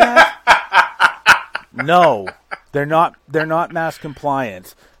sell that?" No, they're not. They're not mass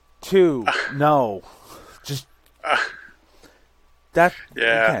compliant. 2, no, just. That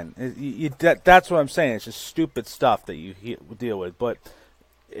again, that's what I'm saying. It's just stupid stuff that you deal with, but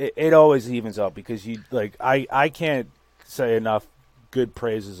it always evens out because I can't say enough good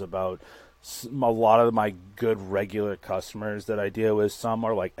praises about a lot of my good regular customers that I deal with. Some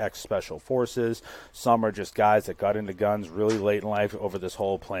are like ex-special forces. Some are just guys that got into guns really late in life over this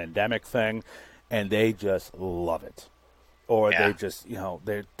whole pandemic thing, and they just love it, or they just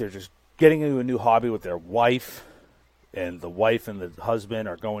they're just getting into a new hobby with their wife. And the wife and the husband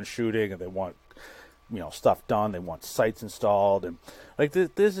are going shooting, and they want, stuff done. They want sights installed, and like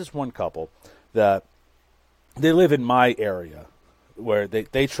there's this one couple that they live in my area, where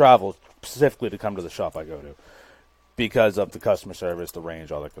they travel specifically to come to the shop I go to because of the customer service, the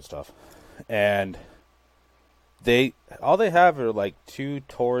range, all that good stuff, and all they have are like 2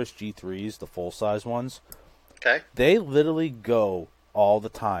 Taurus G3s, the full size ones. Okay. They literally go all the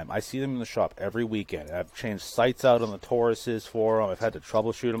time. I see them in the shop every weekend. I've changed sights out on the Tauruses for them. I've had to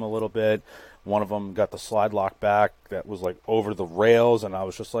troubleshoot them a little bit. One of them got the slide lock back that was like over the rails, and I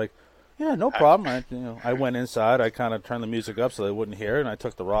was just like, yeah, no problem. I went inside. I kind of turned the music up so they wouldn't hear it, and I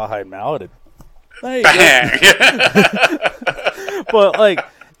took the rawhide mallet. And, there you go. But like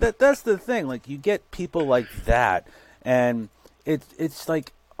that's the thing. Like you get people like that, and it's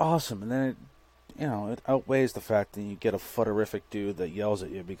like awesome, and then it outweighs the fact that you get a futterific dude that yells at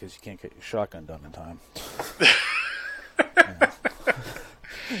you because you can't get your shotgun done in time.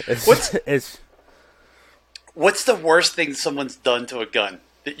 What's the worst thing someone's done to a gun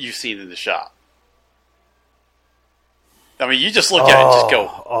that you've seen in the shop? I mean, you just look at it and just go,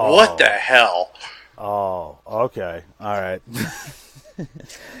 what the hell? Oh, okay. All right.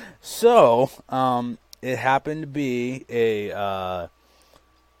 So, it happened to be a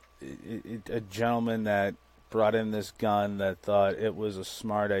gentleman that brought in this gun that thought it was a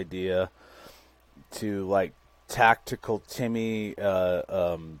smart idea to like tactical Timmy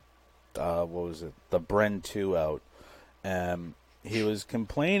what was it, the Bren 2 out. He was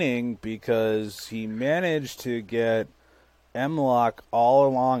complaining because he managed to get M-lock all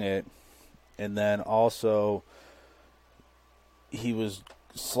along it, and then also he was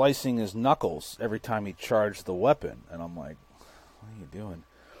slicing his knuckles every time he charged the weapon, and I'm like, what are you doing?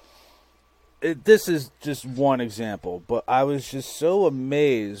 This is just one example, but I was just so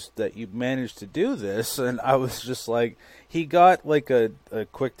amazed that you managed to do this, and I was just like, he got like a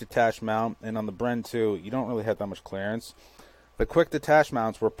quick detach mount, and on the Bren 2, you don't really have that much clearance. The quick detach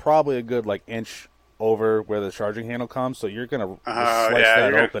mounts were probably a good like inch over where the charging handle comes, so you're going to slice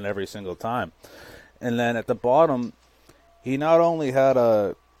that open every single time. And then at the bottom, he not only had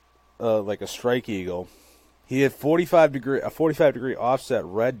a Strike Eagle, he had a 45 degree offset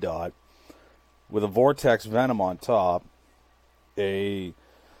red dot, with a Vortex Venom on top, a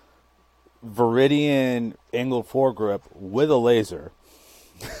Viridian angled foregrip with a laser,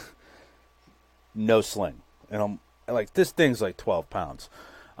 no sling. And I'm like, this thing's like 12 pounds.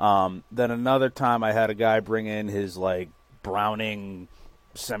 Then another time I had a guy bring in his like Browning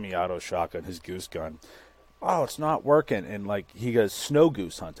semi-auto shotgun, his goose gun. Oh, it's not working. And like he goes snow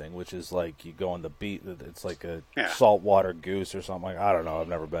goose hunting, which is like you go on the beat. It's like a saltwater goose or something. Like, I don't know. I've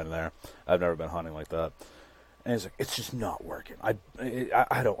never been there. I've never been hunting like that. And he's like, it's just not working. I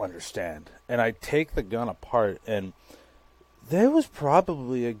don't understand. And I take the gun apart, and there was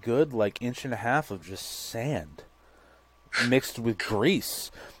probably a good like inch and a half of just sand mixed with grease.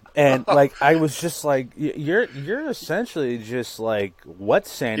 And like I was just like, you're essentially just like wet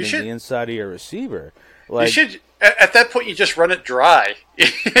sanding the inside of your receiver. Like, you should, at that point, you just run it dry.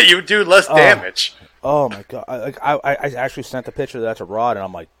 You would do less damage. Oh my god! I actually sent the picture of that to Rod, and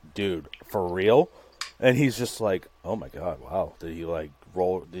I'm like, dude, for real? And he's just like, oh my god, wow! Did he like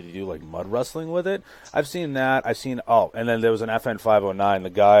roll? Did he do like mud wrestling with it? I've seen that. And then there was an FN 509. The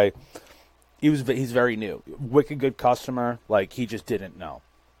guy, he's very new, wicked good customer. Like he just didn't know.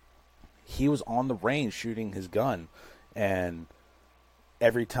 He was on the range shooting his gun, and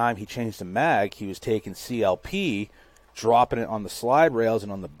every time he changed the mag, he was taking CLP dropping it on the slide rails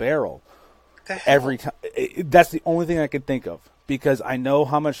and on the barrel The hell? every time. That's the only thing I can think of because I know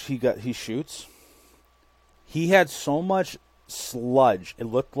how much he shoots. He had so much sludge; it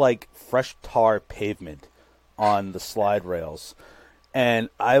looked like fresh tar pavement on the slide rails, and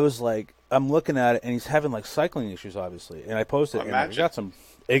I was like, I'm looking at it, and he's having like cycling issues, obviously. And I posted, and it got some,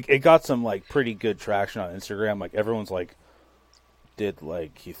 it got some like pretty good traction on Instagram. Like everyone's like, did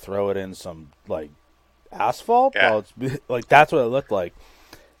like he throw it in some like asphalt? Yeah. Well, it's, like that's what it looked like.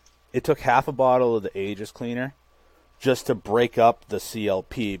 It took half a bottle of the Aegis cleaner just to break up the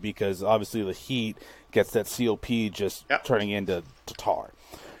CLP because obviously the heat gets that CLP just turning into tar.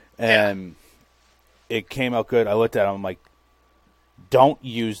 And it came out good. I looked at it, I'm like, don't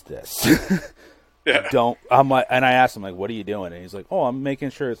use this. Don't. I'm like, and I asked him like, what are you doing? And he's like, oh, I'm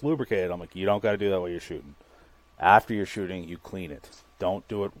making sure it's lubricated. I'm like, you don't got to do that while you're shooting. After you're shooting, you clean it. Don't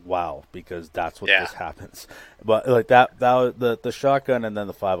do it while because that's what this happens. But like that was the shotgun and then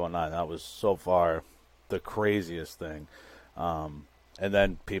the 509. That was so far the craziest thing. And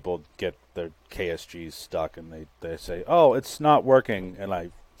then people get their KSGs stuck and they say, oh, it's not working. And I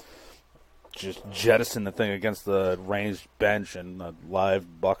just jettison the thing against the ranged bench and the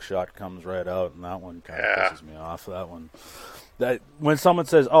live buckshot comes right out. And that one kind of pisses me off. That one. That when someone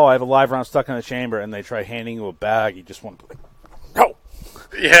says, oh, I have a live round stuck in the chamber and they try handing you a bag, you just want to be like, no.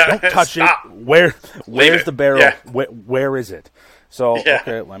 Yeah, don't touch it. Where's the barrel? Yeah. Where is it? So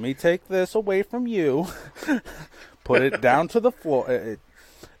okay, let me take this away from you. Put it down to the floor.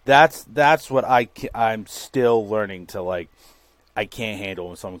 That's what I'm still learning to like. I can't handle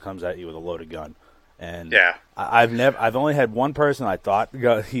when someone comes at you with a loaded gun, and I've only had one person I thought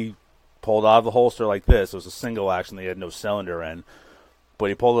he pulled out of the holster like this. It was a single action. They had no cylinder in, but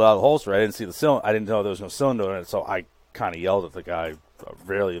he pulled it out of the holster. I didn't see the cylinder. I didn't know there was no cylinder in it, so I kind of yelled at the guy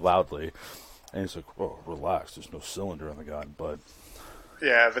really loudly, and he's like, "Oh, relax. There's no cylinder in the gun." But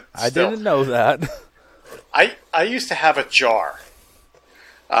but I didn't know that. I used to have a jar.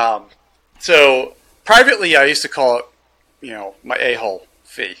 So privately, I used to call it, my a-hole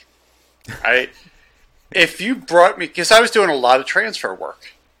fee. Right? If you brought me, because I was doing a lot of transfer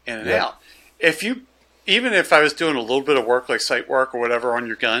work in and out. Even if I was doing a little bit of work like site work or whatever on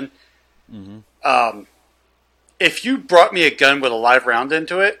your gun, if you brought me a gun with a live round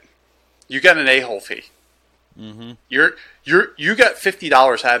into it, you got an a-hole fee. Mm-hmm. You got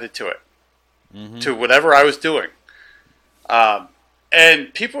 $50 added to it, to whatever I was doing.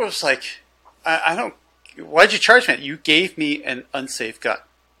 And people was like, I don't. Why'd you charge me? You gave me an unsafe gun,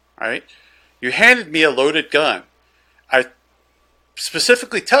 all right? You handed me a loaded gun. I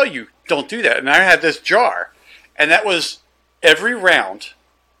specifically tell you don't do that. And I had this jar, and that was every round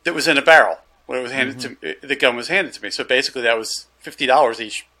that was in a barrel when it was handed to me, the gun was handed to me. So basically, that was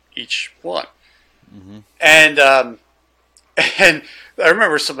 $50 each one. And I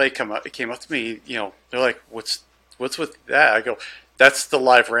remember somebody came up to me. They're like, "What's with that?" I go, "That's the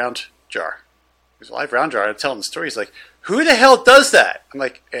live round jar." There's a live round jar. I'm telling the story. He's like, "Who the hell does that?" I'm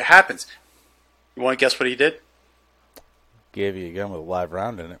like, "It happens." You want to guess what he did? Gave you a gun with a live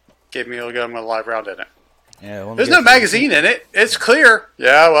round in it. Gave me a gun with a live round in it. Yeah, there's no magazine in it. It's clear.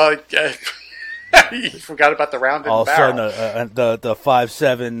 Yeah, well, you forgot about the round in the barrel. All of a sudden, the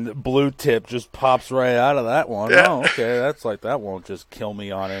 5.7 blue tip just pops right out of that one. Yeah. Oh, okay. That's like, that won't just kill me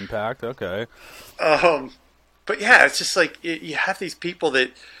on impact. Okay. But yeah, it's just like you have these people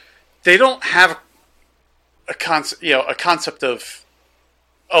that they don't have a concept of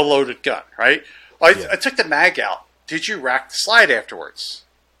a loaded gun, right? Well, I took the mag out. Did you rack the slide afterwards?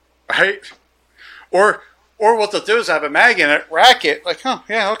 Right? Or what they'll do is have a mag in it, rack it, like, oh,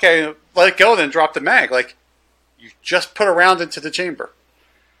 yeah, okay, let it go, then drop the mag. Like, you just put a round into the chamber.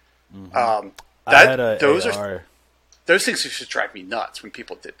 Those things used to drive me nuts when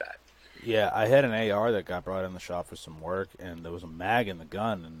people did that. Yeah, I had an AR that got brought in the shop for some work, and there was a mag in the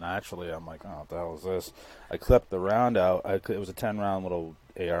gun, and naturally I'm like, oh, what the hell is this? I clipped the round out. It was a 10-round little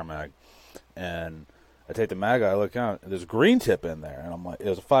AR mag, and I take the mag out, I look out, there's a green tip in there, and I'm like, it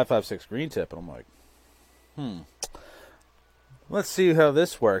was a 5.56 green tip, and I'm like, let's see how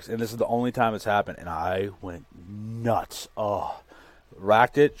this works. And this is the only time it's happened, and I went nuts. Oh,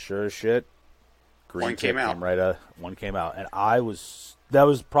 racked it, sure as shit. Green one came out. One came out, and that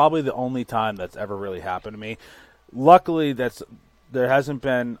was probably the only time that's ever really happened to me. Luckily, there hasn't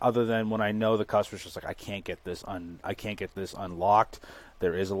been, other than when I know the customer's just like, I can't get this unlocked.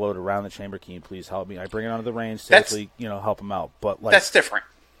 There is a load around the chamber. Can you please help me? I bring it onto the range safely, help them out. But like, that's different.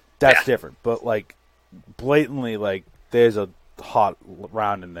 That's different. But like, blatantly, like, there's a hot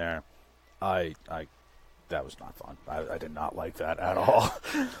round in there. That was not fun. I did not like that at all.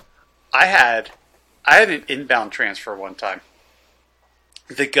 I I had an inbound transfer one time.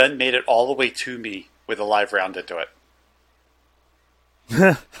 The gun made it all the way to me with a live round into it.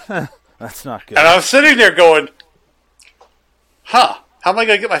 That's not good. And I was sitting there going, how am I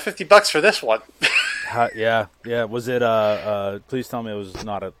going to get my $50 for this one? Yeah. Was it, please tell me it was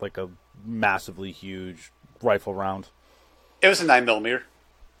not a massively huge rifle round. It was a 9mm.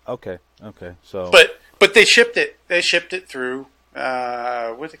 Okay. So, but they shipped it. They shipped it through.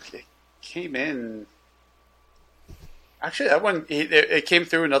 It came in. Actually, that one it came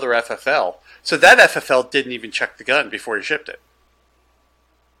through another FFL. So that FFL didn't even check the gun before he shipped it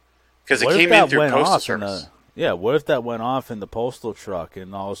because it came in through postal service. What if that went off in the postal truck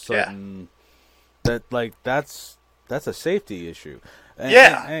and all of a sudden that's a safety issue?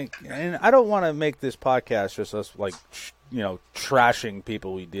 And I don't want to make this podcast just us trashing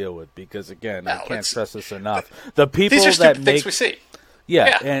people we deal with, because again, I can't stress this enough. The people these are that stupid make things we see.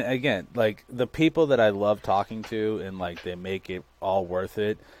 Yeah, and again, the people that I love talking to and they make it all worth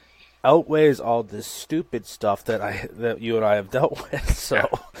it outweighs all this stupid stuff that you and I have dealt with. So,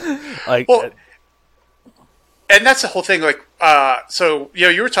 and that's the whole thing. So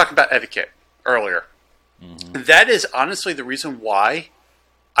you were talking about etiquette earlier. Mm-hmm. That is honestly the reason why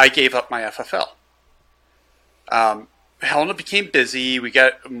I gave up my FFL. Helena became busy. We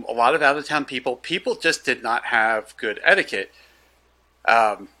got a lot of out-of-town people. People just did not have good etiquette.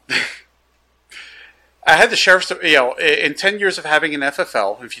 I had the sheriff's, in 10 years of having an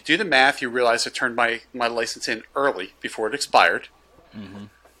FFL, if you do the math, you realize I turned my license in early before it expired. Mm-hmm.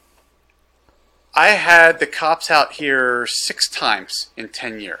 I had the cops out here 6 times in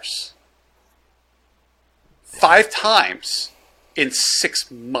 10 years. 5 times in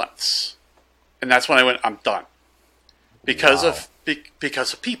 6 months. And that's when I went, I'm done. Because of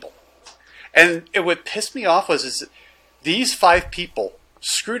people. And what pissed me off was these 5 people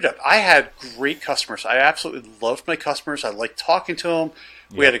screwed up. I had great customers. I absolutely loved my customers. I liked talking to them.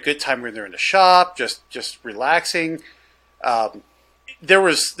 Yep. We had a good time when they were in the shop, just relaxing. There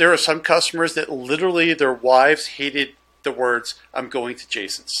were some customers that literally their wives hated the words, "I'm going to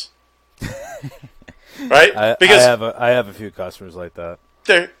Jason's." Right? Because I have a few customers like that.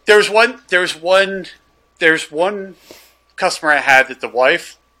 There's one customer I had that the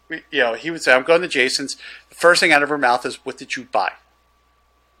wife, he would say, "I'm going to Jason's." The first thing out of her mouth is, "What did you buy?"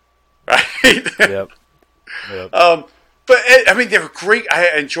 Right? Yep. But they were great.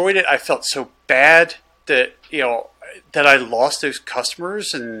 I enjoyed it. I felt so bad that that I lost those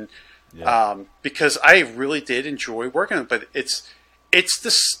customers, and because I really did enjoy working with them. But it's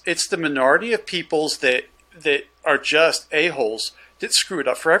the minority of peoples that are just a-holes that screw it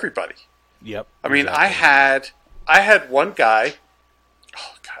up for everybody. Yep. Exactly. I had one guy.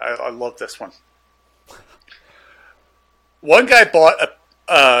 Oh God, I love this one. One guy bought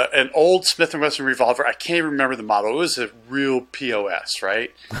an old Smith & Wesson revolver. I can't even remember the model. It was a real POS,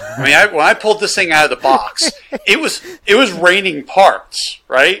 right? When I pulled this thing out of the box, it was raining parts,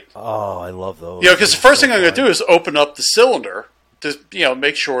 right? Oh, I love those. Because the first thing I'm going to do is open up the cylinder to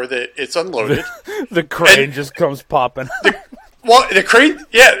make sure that it's unloaded. The crane just comes popping. The crane,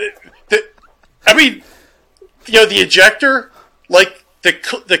 yeah. The ejector,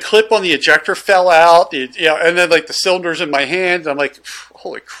 the clip on the ejector fell out, and then the cylinder's in my hand. I'm like,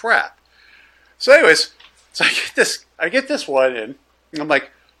 holy crap. So anyways, I get this one in, and I'm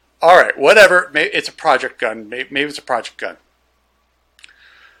like, all right, whatever. Maybe it's a project gun. Maybe it's a project gun.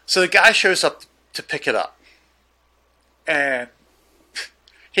 So the guy shows up to pick it up, and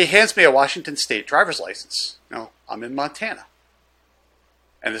he hands me a Washington State driver's license. I'm in Montana,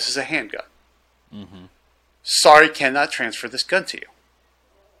 and this is a handgun. Mm-hmm. Sorry, cannot transfer this gun to you.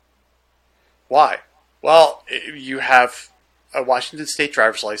 Why? Well, you have a Washington State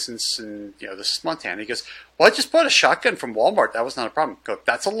driver's license, and this is Montana. He goes, well, I just bought a shotgun from Walmart. That was not a problem. I go,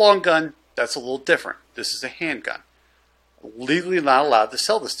 that's a long gun. That's a little different. This is a handgun. Legally not allowed to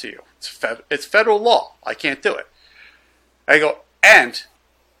sell this to you. It's federal law. I can't do it. I go, and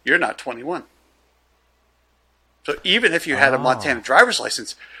you're not 21. So even if you had a Montana driver's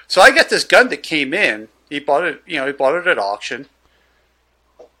license, so I got this gun that came in. He bought it. He bought it at auction.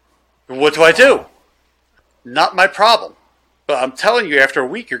 What do I do? Not my problem. But I'm telling you, after a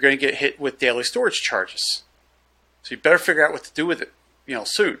week, you're going to get hit with daily storage charges. So you better figure out what to do with it,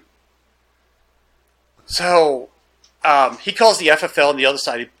 soon. So he calls the FFL on the other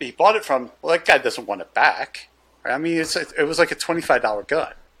side. He bought it from. Well, that guy doesn't want it back. Right? It was like a $25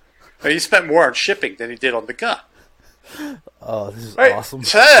 gun. He spent more on shipping than he did on the gun. Oh, this is right? Awesome.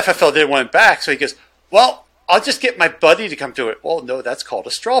 So that FFL didn't want it back. So he goes, well, I'll just get my buddy to come do it. Well, no, that's called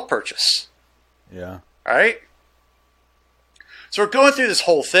a straw purchase. Yeah. All right? So we're going through this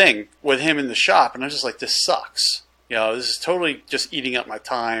whole thing with him in the shop, and I'm just like, this sucks. This is totally just eating up my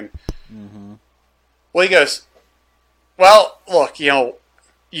time. Mm-hmm. Well, he goes, well, look, you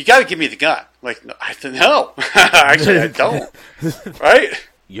got to give me the gun. Like, no, I said, no, actually, I don't. Right?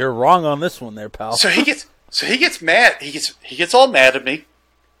 You're wrong on this one, there, pal. So he gets mad. He gets all mad at me.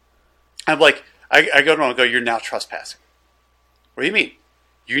 I'm like, I go to him and go, you're now trespassing. What do you mean?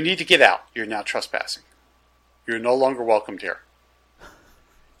 You need to get out. You're now trespassing. You're no longer welcomed here.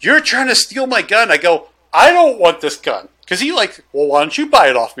 You're trying to steal my gun. I go, I don't want this gun. Because he well, why don't you buy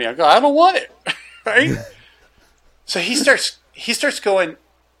it off me? I go, I don't want it. Right? So he starts going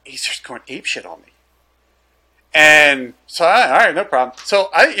ape shit on me. And so, all right, no problem.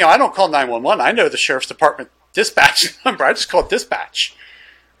 So I don't call 911. I know the sheriff's department dispatch number. I just call dispatch.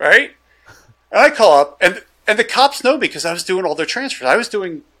 Right? And I call up, and the cops know because I was doing all their transfers. I was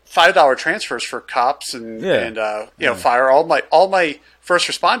doing $5 transfers for cops and fire, all my first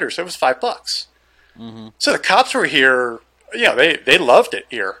responders. It was $5. Mm-hmm. So the cops were here. They loved it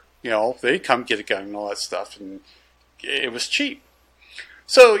here. They'd come get a gun and all that stuff, and it was cheap.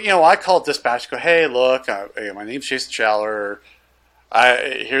 So I called dispatch. Go, hey, look, my name's Jason Schaller.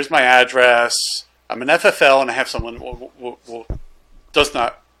 Here's my address. I'm an FFL, and I have someone who will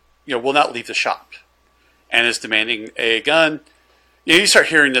not leave the shop and is demanding a gun. You start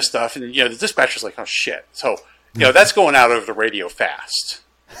hearing this stuff, and the dispatcher's like, oh shit. So that's going out over the radio fast.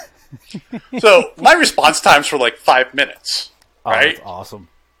 So my response times were like 5 minutes. Right? That's awesome.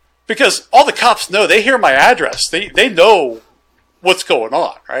 Because all the cops know, they hear my address. They know what's going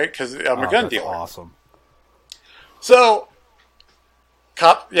on, right? Because I'm a gun dealer. Awesome. So,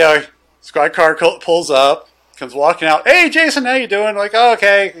 squad car pulls up, comes walking out. Hey, Jason, how you doing? Like, oh,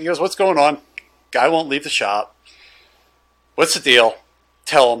 okay. He goes, what's going on? Guy won't leave the shop. What's the deal?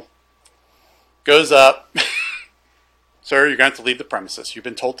 Tell him. Goes up. Sir, you're going to have to leave the premises. You've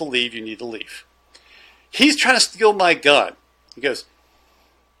been told to leave. You need to leave. He's trying to steal my gun. He goes,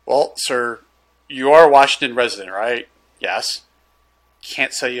 well, sir, you are a Washington resident, right? Yes.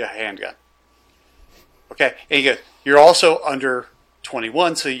 Can't sell you a handgun. Okay. And he goes, you're also under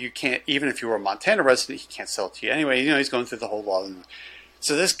 21, so you can't, even if you were a Montana resident, he can't sell it to you. Anyway, he's going through the whole law.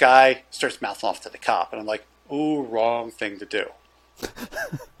 So this guy starts mouthing off to the cop, and I'm like, ooh, wrong thing to do.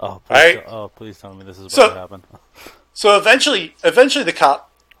 Please tell me this is what happened. So eventually the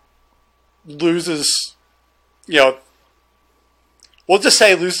cop loses, we'll just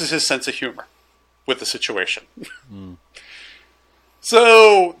say loses his sense of humor with the situation. Mm.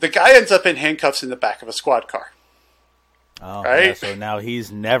 So the guy ends up in handcuffs in the back of a squad car. Oh, right? Yeah, so now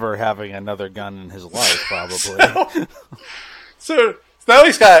he's never having another gun in his life, probably. so now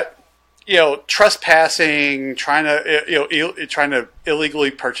he's got, trespassing, trying to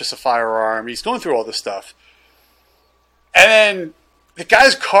illegally purchase a firearm. He's going through all this stuff. And then the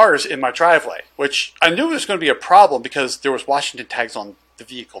guy's car is in my driveway, which I knew was going to be a problem because there was Washington tags on the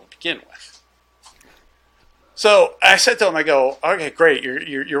vehicle to begin with. So I said to him, I go, okay, great,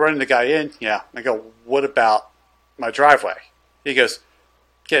 you're running the guy in? Yeah. I go, what about my driveway? He goes,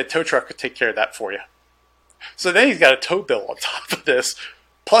 get a tow truck to take care of that for you. So then he's got a tow bill on top of this,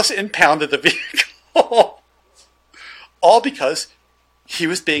 plus impounded the vehicle. All because he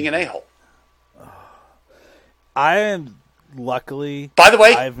was being an a-hole. I am luckily. By the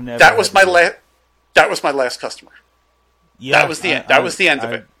way, I've never that was my last customer. Yeah, that was the end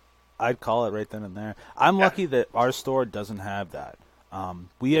of it. I'd call it right then and there. I'm lucky that our store doesn't have that.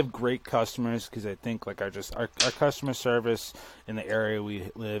 We have great customers because I think our customer service in the area we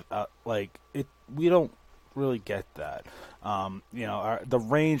live we don't really get that. The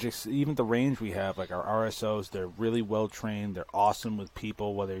range, even the range we have, like our RSOs, they're really well trained. They're awesome with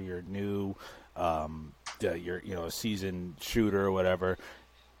people, whether you're new, you're a seasoned shooter or whatever.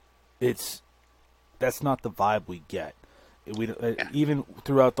 That's not the vibe we get. Even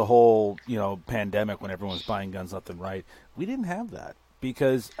throughout the whole pandemic, when everyone's buying guns left and right, we didn't have that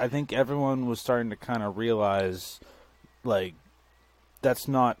because I think everyone was starting to kind of realize that's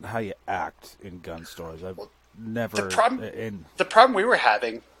not how you act in gun stores. I've never. The problem we were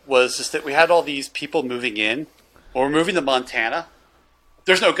having was that we had all these people moving in, or moving to Montana.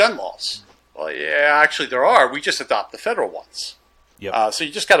 There's no gun laws. Well, yeah, actually there are. We just adopt the federal ones. Yep. So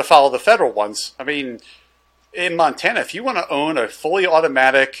you just got to follow the federal ones. I mean, in Montana, if you want to own a fully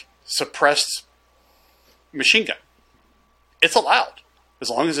automatic suppressed machine gun, it's allowed as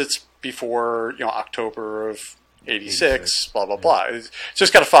long as it's before October of '86. Blah blah blah. It's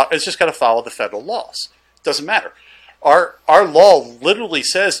just got to follow the federal laws. It doesn't matter. Our law literally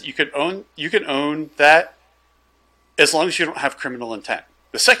says you can own that as long as you don't have criminal intent.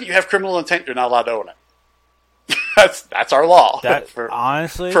 The second you have criminal intent, you're not allowed to own it. That's our law That for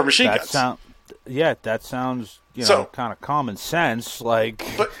honestly, machine that guns. that sounds So, kind of common sense. Like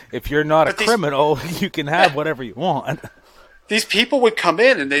but if you're not a but these criminal, you can have yeah, whatever you want. these people would come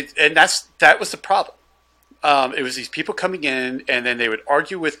in and that was the problem. It was these people coming in and then they would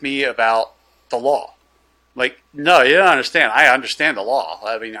argue with me about the law. Like, no, you don't understand. I understand the law.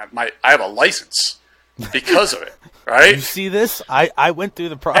 I mean, I have a license because of it, You right? see this? I went through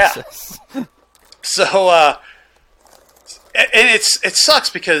the Yeah. process. So, and it sucks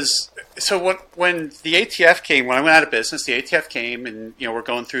because when the ATF came, when I went out of business, the ATF came and we're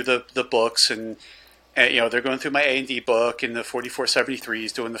going through the books and they're going through my A&D book and the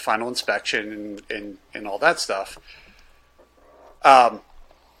 4473s doing the final inspection and all that stuff. I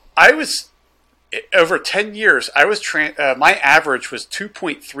was over 10 years. I was my average was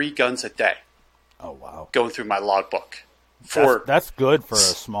 2.3 guns a day Oh wow, going through my logbook that's good for a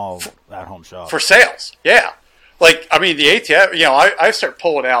small at-home shop. for sales. Yeah. Like, I mean, the ATF, I start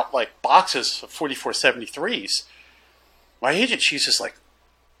pulling out like boxes of 4473s. My agent, she's just like,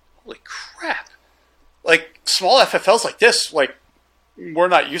 holy crap. Like small FFLs like this, like we're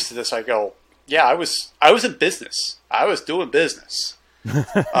not used to this. I go, yeah, I was in business. I was doing business.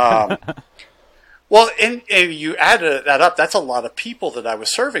 Well, and you add that up, that's a lot of people that I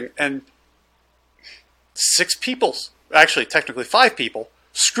was serving. And 6 people, actually technically 5 people,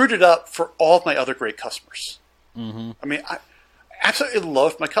 screwed it up for all of my other great customers. Mm-hmm. I mean, I absolutely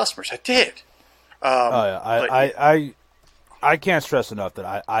loved my customers. I did. Oh yeah, I can't stress enough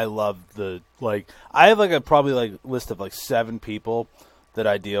that I love I have like a probably like list of like 7 people that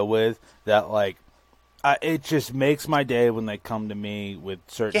I deal with that like it just makes my day when they come to me with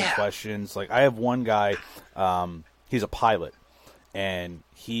certain Yeah. questions. Like I have one guy, he's a pilot, and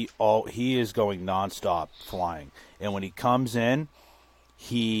he is going nonstop flying, and when he comes in,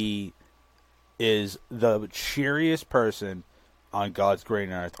 he is the cheeriest person on God's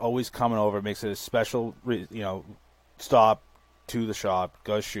green earth. Always coming over, makes it a special, stop to the shop,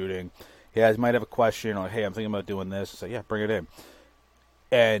 goes shooting. Might have a question or hey, I'm thinking about doing this. I say, yeah, bring it in.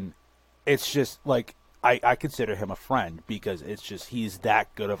 And it's just like I consider him a friend because it's just he's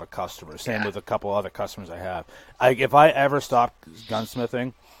that good of a customer. Same with a couple other customers I have. If I ever stop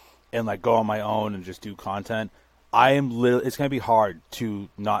gunsmithing and like go on my own and just do content, it's going to be hard to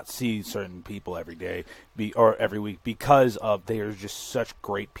not see certain people every day or every week because they are just such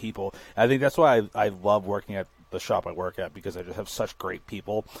great people. And I think that's why I love working at the shop I work at, because I just have such great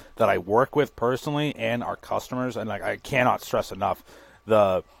people that I work with personally and our customers. And like I cannot stress enough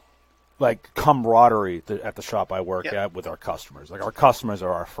the like camaraderie at the shop I work at with our customers. Like our customers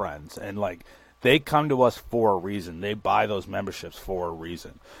are our friends, and like they come to us for a reason. They buy those memberships for a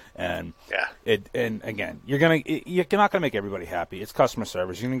reason. And and again, you're not gonna make everybody happy. It's customer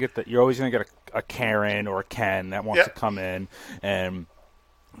service. You're always gonna get a Karen or a Ken that wants to come in and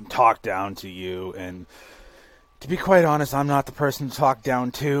talk down to you. And to be quite honest, I'm not the person to talk down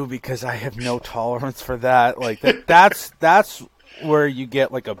to because I have no tolerance for that. Like that's where you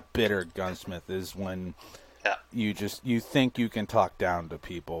get like a bitter gunsmith is when you think you can talk down to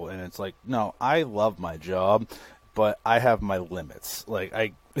people, and it's like, no, I love my job, but I have my limits.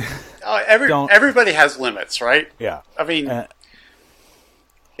 Like everybody has limits, right? Yeah. I mean,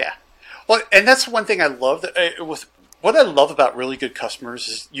 yeah. Well, and that's one thing I love with what I love about really good customers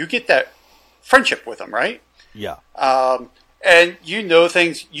is you get that friendship with them, right? Yeah. And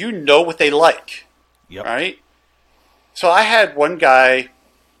things, what they like, right? So I had one guy,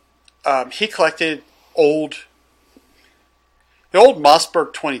 he collected the old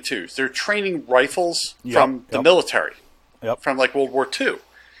Mossberg 22s. They're training rifles from the military, from like World War II.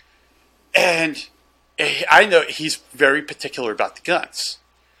 And I know he's very particular about the guns,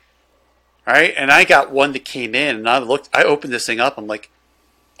 right? And I got one that came in, and I opened this thing up. I'm like,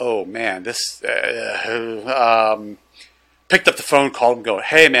 oh man, this. Picked up the phone, called him, go,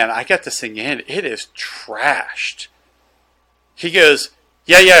 hey man, I got this thing in. It is trashed. He goes,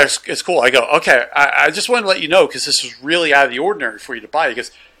 yeah, it's cool. I go, okay, I just want to let you know because this is really out of the ordinary for you to buy.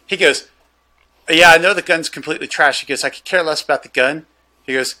 He goes, yeah, I know the gun's completely trashed. He goes, I could care less about the gun.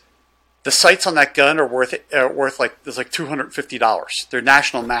 He goes, the sights on that gun are worth like there's like $250. They're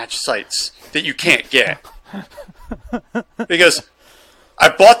national match sights that you can't get. He goes, I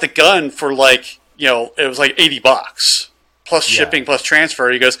bought the gun for like it was like $80 plus shipping plus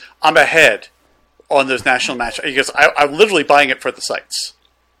transfer. He goes, I'm ahead on those national match. He goes, I'm literally buying it for the sites.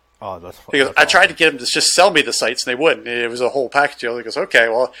 Oh, that's fun. He goes, I tried to get him to just sell me the sites, and they wouldn't. It was a whole package deal. He goes, okay,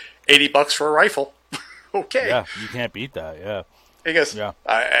 well, $80 for a rifle. Okay. Yeah, you can't beat that. Yeah. He goes,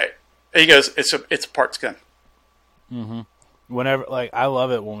 he goes, it's a parts gun. Mm-hmm. Whenever, like, I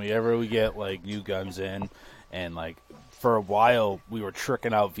love it whenever we get like new guns in, and like for a while we were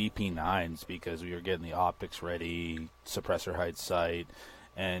tricking out VP9s because we were getting the optics ready, suppressor height sight,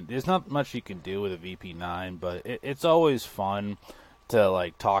 and there's not much you can do with a VP9, but it's always fun to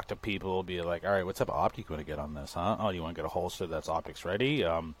like talk to people, be like, all right, what type of optic you want to get on this, huh? Oh, you want to get a holster that's optics ready?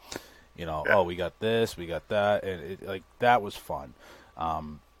 Oh, we got this, we got that, and like that was fun.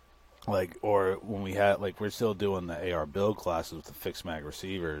 Like, or when we had, like, we're still doing the AR build classes with the fixed mag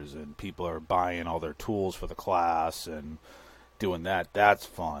receivers, and people are buying all their tools for the class and doing that. That's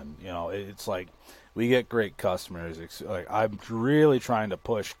fun. It's like we get great customers. Like, I'm really trying to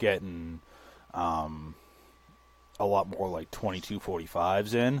push getting a lot more like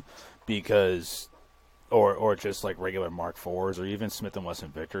 2245s in, because or just like regular Mark IVs or even Smith & Wesson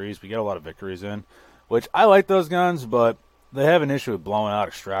Victories. We get a lot of Victories in, which I like those guns, but they have an issue with blowing out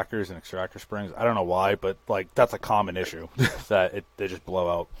extractors and extractor springs. I don't know why, but like that's a common issue that they just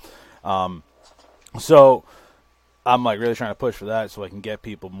blow out. So I'm like really trying to push for that so I can get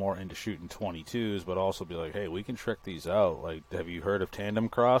people more into shooting 22s, but also be like, hey, we can trick these out. Like, have you heard of Tandem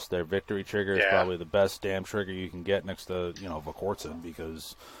Cross? Their Victory trigger is probably the best damn trigger you can get next to Vorkortsen,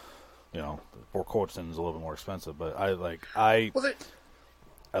 because Vorkortsen is a little bit more expensive. But I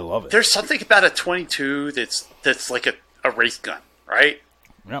love it. There's something about a 22 that's like a race gun, right?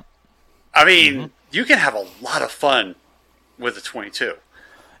 Yep. I mean, you can have a lot of fun with a 22.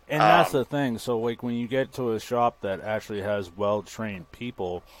 And that's the thing. So, like, when you get to a shop that actually has well-trained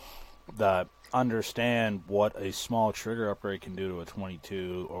people that understand what a small trigger upgrade can do to a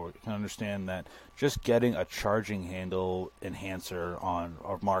 22, or can understand that just getting a charging handle enhancer on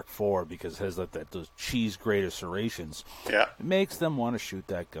a Mark IV, because it has like those cheese-grater serrations, it makes them want to shoot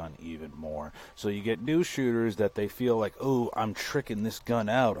that gun even more. So you get new shooters that they feel like, oh, I'm tricking this gun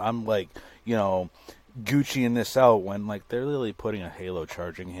out. I'm like, Gucciing this out, when like they're literally putting a Halo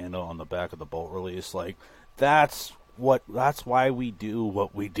charging handle on the back of the bolt release. Like that's why we do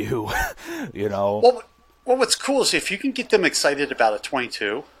what we do. Well, what's cool is if you can get them excited about a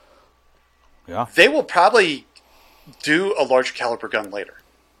 22, they will probably do a large caliber gun later.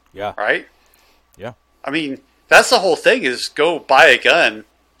 Yeah. Right? Yeah. I mean, that's the whole thing, is go buy a gun,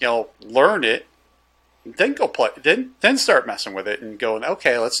 learn it, then go play, then start messing with it and going,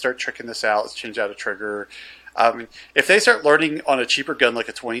 okay, let's start tricking this out. Let's change out a trigger. If they start learning on a cheaper gun like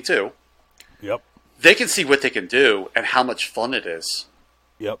a 22, they can see what they can do and how much fun it is.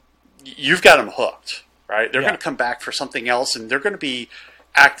 Yep. You've got them hooked, right? They're going to come back for something else, and they're going to be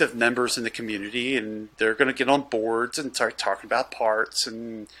active members in the community, and they're going to get on boards and start talking about parts,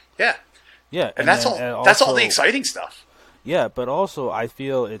 and yeah, and that's all the exciting stuff. Yeah, but also I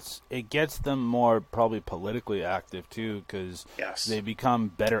feel it gets them more probably politically active too, because they become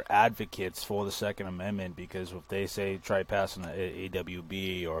better advocates for the Second Amendment, because if they say try passing an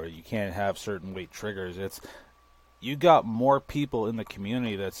AWB or you can't have certain weight triggers, you got more people in the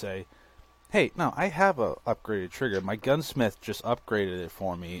community that say, hey, no, I have a upgraded trigger. My gunsmith just upgraded it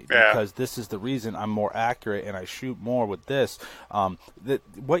for me because this is the reason I'm more accurate and I shoot more with this.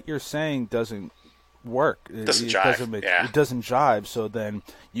 What you're saying doesn't work. It doesn't jive. So then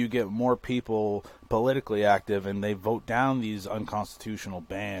you get more people politically active, and they vote down these unconstitutional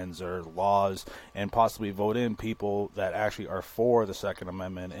bans or laws, and possibly vote in people that actually are for the Second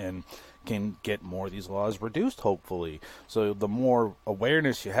Amendment and can get more of these laws reduced, hopefully. So the more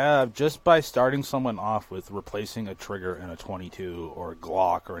awareness you have, just by starting someone off with replacing a trigger in a 22 or a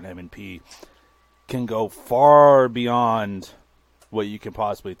Glock or an M&P, can go far beyond what you can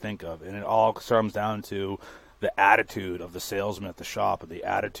possibly think of. And it all comes down to the attitude of the salesman at the shop, or the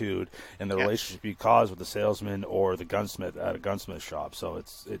attitude and the relationship you cause with the salesman or the gunsmith at a gunsmith shop. So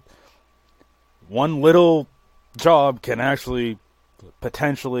one little job can actually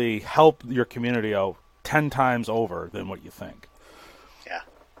potentially help your community out 10 times over than what you think. Yeah,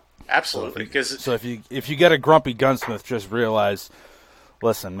 absolutely. So if you get a grumpy gunsmith, just realize,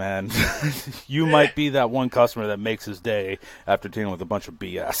 listen, man, you might be that one customer that makes his day after dealing with a bunch of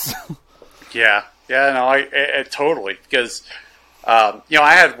BS. I totally, because I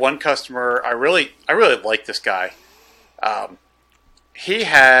had one customer. I really liked this guy. He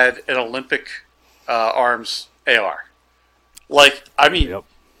had an Olympic Arms AR.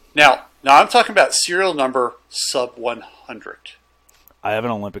 Now I'm talking about serial number sub 100. I have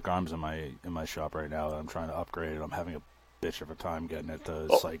an Olympic Arms in my shop right now that I'm trying to upgrade. I'm having a bitch of a time getting it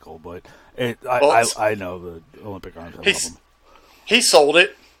to cycle, but I know the Olympic Arms. I love them. He sold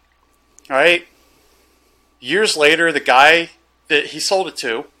it. All right. Years later, the guy that he sold it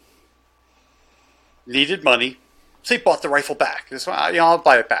to needed money, so he bought the rifle back. He said, I'll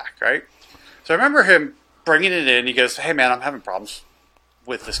buy it back, right? So I remember him bringing it in. He goes, "Hey man, I'm having problems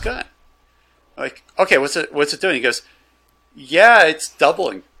with this gun." Like, okay, what's it doing? He goes, yeah, it's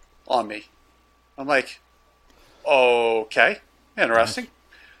doubling on me. I'm like, okay, interesting.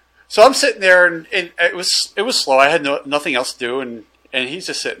 So I'm sitting there, and it was slow. I had nothing else to do, and he's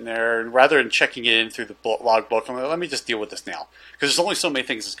just sitting there. And rather than checking it in through the logbook, I'm like, let me just deal with this now because there's only so many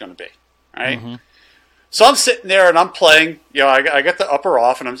things it's going to be, right? Mm-hmm. So I'm sitting there and I'm playing. I got the upper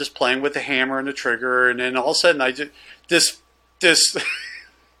off, and I'm just playing with the hammer and the trigger, and then all of a sudden I just this.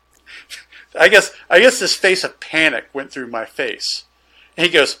 I guess this face of panic went through my face, and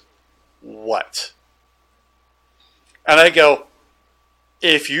he goes, "What?" And I go,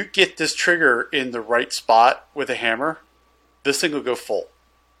 if you get this trigger in the right spot with a hammer, this thing will go full.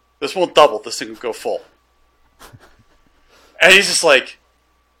 This won't double. This thing will go full. And he's just like,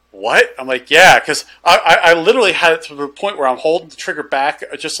 what? I'm like, yeah, because I literally had it to the point where I'm holding the trigger back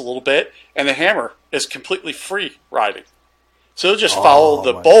just a little bit, and the hammer is completely free riding. So it'll just follow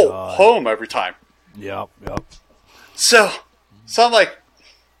the bolt home every time. Yep. So I'm like,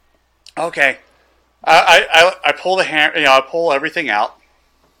 okay. I pull the hammer, I pull everything out.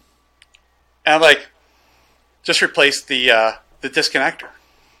 And I'm like, just replace the disconnector.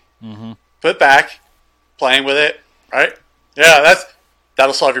 Mm-hmm. Put it back, playing with it, right? Yeah,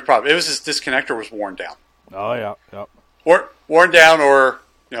 that'll solve your problem. It was this disconnector was worn down. Oh yeah, yep. Worn down, or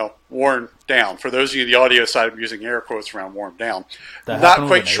worn down. For those of you in the audio side, I'm using air quotes around worn down. Not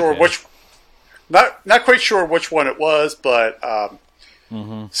quite sure which. Not quite sure which one it was, but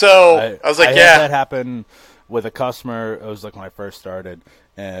so I was like, I yeah. had that happen with a customer. It was like when I first started.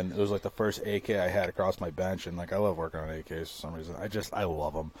 And it was like the first AK I had across my bench, and like I love working on AKs for some reason. I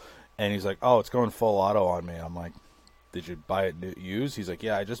love them. And he's like, "Oh, it's going full auto on me." I'm like, "Did you buy it used?" He's like,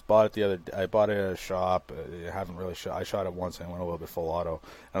 "Yeah, I just bought it I bought it at a shop. I haven't really shot. I shot it once and it went a little bit full auto."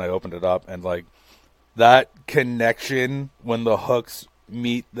 And I opened it up, and like that connection when the hooks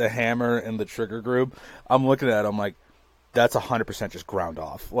meet the hammer and the trigger group, I'm looking at it, I'm like, that's 100% just ground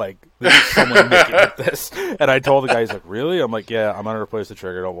off. Like, there's someone making it this. And I told the guy, he's like, really? I'm like, yeah, I'm going to replace the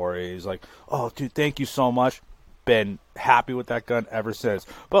trigger. Don't worry. He's like, oh, dude, thank you so much. Been happy with that gun ever since.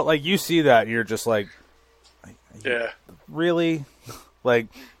 But, like, you see that, and you're just like, Yeah. really? Like,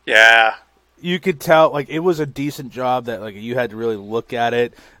 Yeah. you could tell, like, it was a decent job that, like, you had to really look at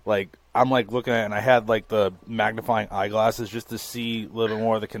it. Like, I'm, like, looking at it, and I had, like, the magnifying eyeglasses just to see a little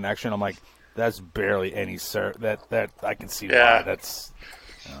more of the connection. I'm like, that's barely any that I can see why. That's,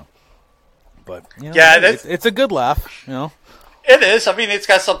 but it's a good laugh, It is. I mean, it's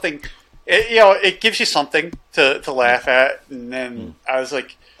got something. It gives you something to laugh at. And then I was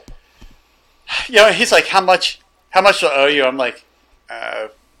like, he's like, how much do I owe you? I'm like,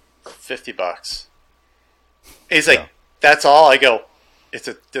 $50. He's like, that's all. I go, it's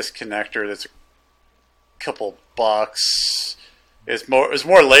a disconnector. That's a couple bucks. It's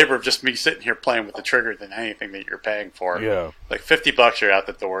more labor of just me sitting here playing with the trigger than anything that you're paying for. Yeah, like $50, you're out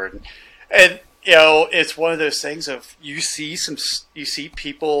the door, and it's one of those things of you see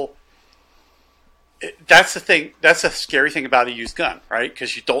people. That's the thing. That's the scary thing about a used gun, right?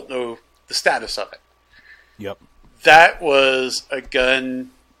 Because you don't know the status of it. Yep. That was a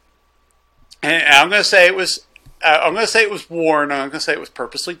gun, and I'm going to say it was. I'm going to say it was worn. I'm going to say it was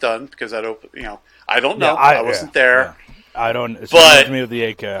purposely done because I don't know. I wasn't there. Yeah. I don't. It's but to me with the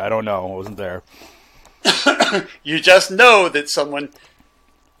AK, I don't know. I wasn't there. You just know that someone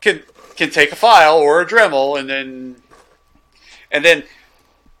can take a file or a Dremel, and then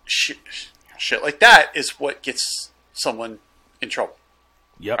shit like that is what gets someone in trouble.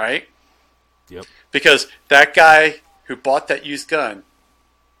 Yep. Right. Yep. Because that guy who bought that used gun,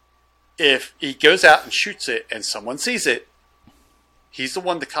 if he goes out and shoots it and someone sees it, he's the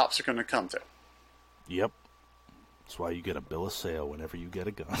one the cops are going to come to. Yep. That's why you get a bill of sale whenever you get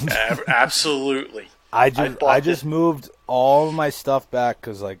a gun. Absolutely. I just moved all my stuff back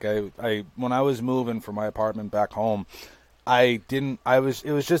because like I when I was moving from my apartment back home, it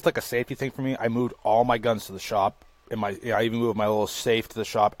was just like a safety thing for me. I moved all my guns to the shop. I even moved my little safe to the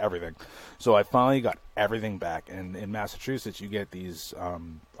shop, everything. So I finally got everything back. And in Massachusetts, you get these,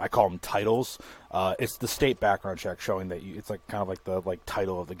 I call them titles. It's the state background check showing that it's like kind of like the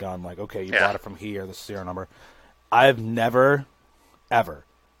title of the gun. Like, okay, you bought it from here, the serial number. I've never, ever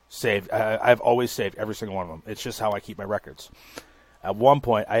saved. I've always saved every single one of them. It's just how I keep my records. At one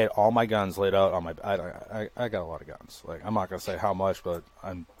point, I had all my guns laid out on my. I got a lot of guns. Like, I'm not gonna say how much, but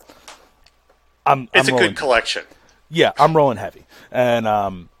It's a good collection. Yeah, I'm rolling heavy, and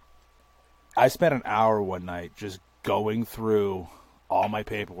I spent an hour one night just going through all my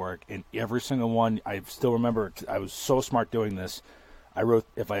paperwork, and every single one. I still remember. I was so smart doing this. I wrote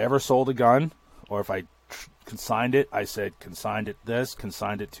if I ever sold a gun, or if I consigned it, I said consigned it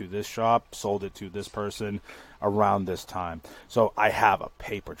to this shop, sold it to this person around this time. So I have a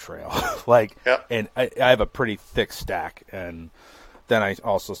paper trail, like, Yep. and I have a pretty thick stack. And then I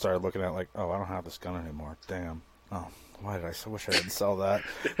also started looking at like, oh, I don't have this gun anymore. Damn. Oh, why did I wish I didn't sell that?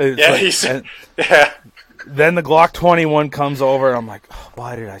 Yeah. Then the Glock 21 comes over, and I'm like, oh,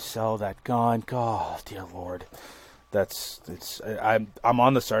 why did I sell that gun? God, dear Lord. I'm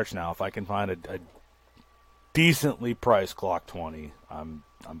on the search now. If I can find a decently priced Glock 20, I'm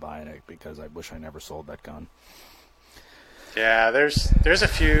buying it because I wish I never sold that gun. Yeah, there's a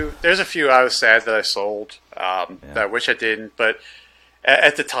few I was sad that I sold that I wish I didn't, but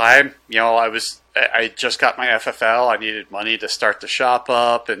at the time, I just got my FFL. I needed money to start the shop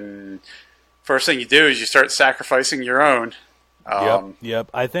up, and first thing you do is you start sacrificing your own. Yep.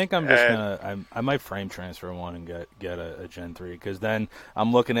 I think I'm just I might frame transfer one and get a Gen 3, because then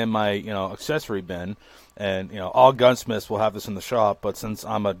I'm looking in my accessory bin, and all gunsmiths will have this in the shop, but since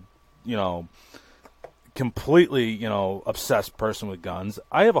I'm a completely obsessed person with guns,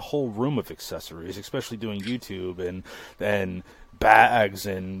 I have a whole room of accessories, especially doing YouTube and bags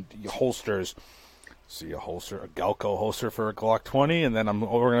and holsters. See a Galco holster for a Glock 20, and then I'm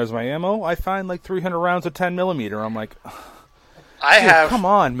organizing my ammo. I find like 300 rounds of 10mm. I'm like, come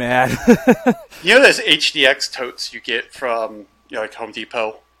on, man. Those HDX totes you get from like Home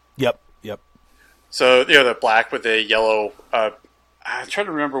Depot. Yep. So the black with the yellow. I'm trying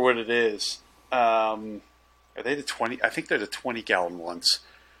to remember what it is. Are they the 20? I think they're the 20-gallon ones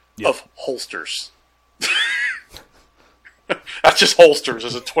of holsters. Not just holsters.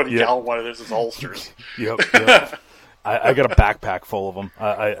 There's a 20-gallon one. There's holsters. Yep. I got a backpack full of them.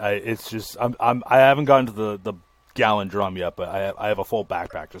 It's just I haven't gotten to the gallon drum yet, but I have a full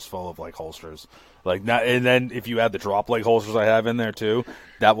backpack just full of like holsters. Like not, and then if you add the drop leg holsters I have in there too,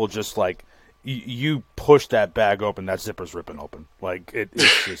 that will just like you push that bag open, that zipper's ripping open. Like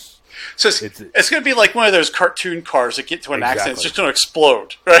it's just. So it's going to be like one of those cartoon cars that get to an accident. It's just going to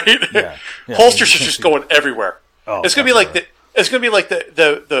explode, right? Yeah. Holsters are just going everywhere. Oh, it's going to be like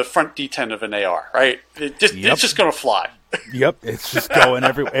the front D10 of an AR, right? It's just going to fly. Yep, it's just going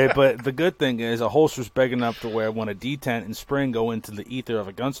everywhere. But the good thing is a holster's big enough to where when a D10 and spring go into the ether of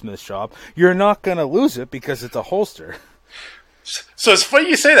a gunsmith shop, you're not going to lose it because it's a holster. So it's funny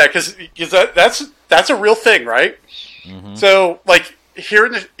you say that because that's a real thing, right? Mm-hmm. So like here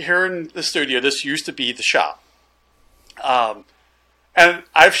in the studio, this used to be the shop, and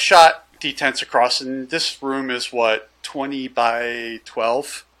I've shot D10s across, and this room is 20 by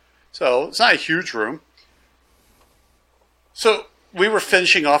 12, so it's not a huge room. So we were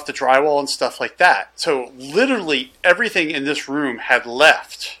finishing off the drywall and stuff like that. So literally everything in this room had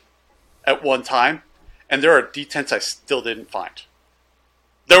left at one time. And there are D10s I still didn't find.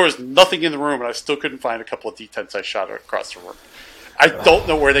 There was nothing in the room, and I still couldn't find a couple of D10s I shot across the room. I don't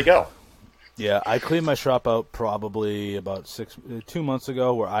know where they go. Yeah, I cleaned my shop out probably about 2 months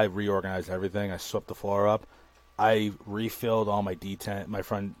ago, where I reorganized everything. I swept the floor up. I refilled all my D10, my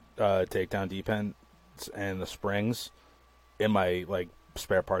front takedown D10s and the springs in my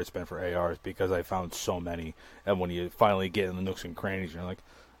spare parts bin for ARs, because I found so many. And when you finally get in the nooks and crannies, you're like,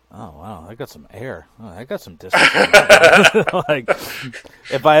 oh, wow, I got some air. Oh, I got some distance. Like,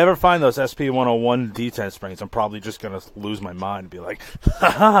 if I ever find those SP-101 D10 springs, I'm probably just going to lose my mind and be like,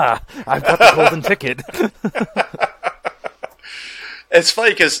 ha, I've got the golden ticket. It's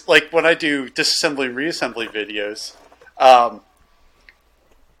funny because, when I do disassembly and reassembly videos,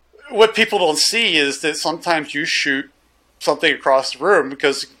 what people don't see is that sometimes you shoot something across the room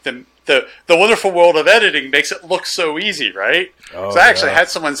because the wonderful world of editing makes it look so easy, right? Oh, so I actually had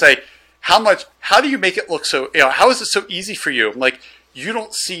someone say, how do you make it look so, how is it so easy for you? I'm like, you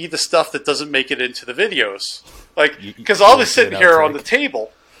don't see the stuff that doesn't make it into the videos. Because I'll be sitting here on the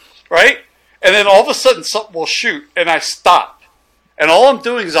table, right? And then all of a sudden something will shoot and I stop. And all I'm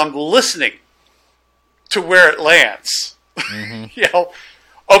doing is I'm listening to where it lands.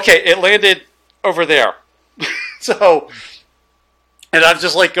 Mm-hmm. Okay, it landed over there. So... And I'm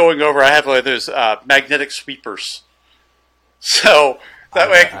just going over. I have those magnetic sweepers, so that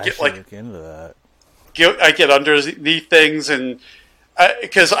way I can get look into that. I get underneath things, and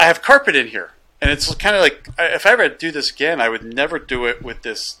because I have carpet in here, and it's kind of like if I ever do this again, I would never do it with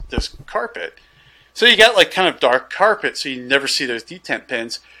this carpet. So you got kind of dark carpet, so you never see those detent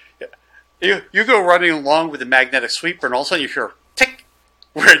pins. You go running along with the magnetic sweeper, and all of a sudden you hear tick,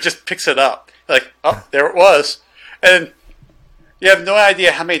 where it just picks it up. Oh, there it was, and you have no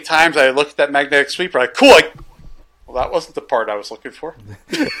idea how many times I look at that magnetic sweeper. Cool. Well, that wasn't the part I was looking for.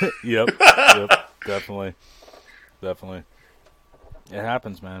 Yep, definitely. It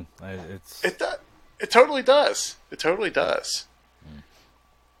happens, man. It totally does. It totally does.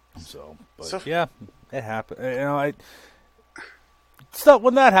 So, but So yeah, it happened. So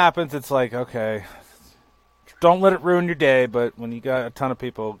when that happens, it's like, okay, don't let it ruin your day. But when you got a ton of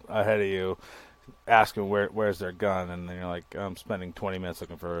people ahead of you asking where's their gun, and then you're like, I'm spending 20 minutes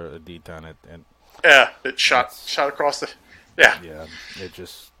looking for a D10, and yeah, it shot across the. Yeah. yeah, it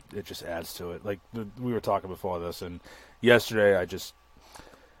just adds to it. Like we were talking before this, and yesterday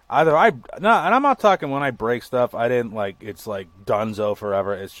and I'm not talking when I break stuff. I didn't like it's like donezo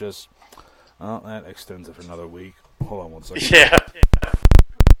forever. It's just that extends it for another week. Hold on one second. Yeah.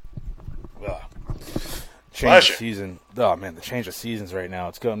 Ugh. Change of season. Oh man, the change of seasons right now.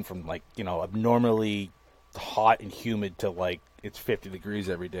 It's going from like abnormally hot and humid to like it's 50 degrees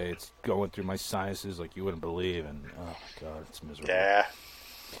every day. It's going through my sinuses like you wouldn't believe, and oh my god, it's miserable. Yeah.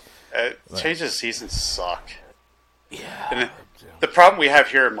 Changes of seasons suck. Yeah. And the problem we have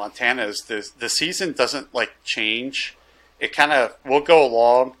here in Montana is the season doesn't like change. It kind of will go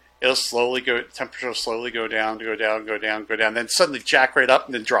along. It'll slowly go. Temperature will slowly go down, go down, go down, go down. Then suddenly jack right up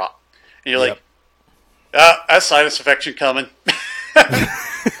and then drop. And you're like, that's sinus infection coming.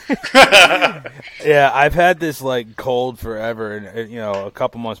 Yeah, I've had this like cold forever, and a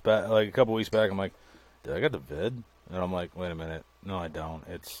couple months back, like a couple weeks back, I'm like, did I get the vid? And I'm like, wait a minute, no, I don't.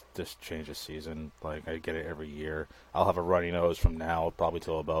 It's just change of season. Like I get it every year. I'll have a runny nose from now probably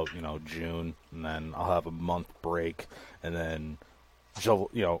till about June, and then I'll have a month break, and then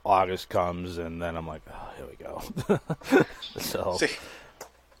August comes, and then I'm like, oh, here we go. So. See,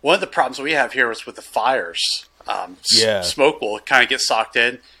 one of the problems we have here is with the fires. Smoke will kind of get socked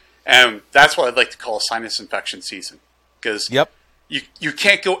in, and that's what I'd like to call a sinus infection season, because you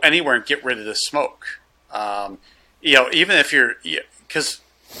can't go anywhere and get rid of the smoke. Even if you're, because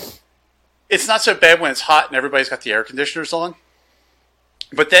it's not so bad when it's hot and everybody's got the air conditioners on,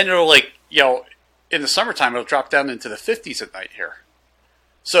 but then it'll in the summertime it'll drop down into the 50s at night here.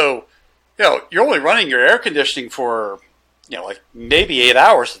 So, you're only running your air conditioning for, like maybe 8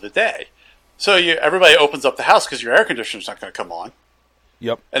 hours of the day. So everybody opens up the house because your air conditioner's not going to come on.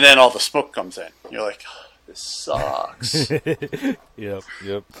 Yep. And then all the smoke comes in. You're like, oh, this sucks. Yep.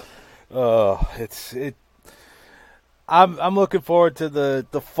 I'm looking forward to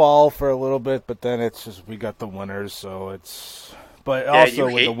the fall for a little bit, but then it's just we got the winters, so it's. But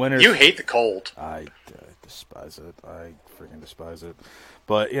also with the winters, you hate the cold. I despise it. I freaking despise it.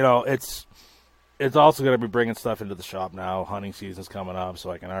 But it's also going to be bringing stuff into the shop now. Hunting season's coming up,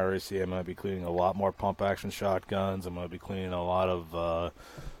 so I can already see I'm going to be cleaning a lot more pump action shotguns. I'm going to be cleaning a lot of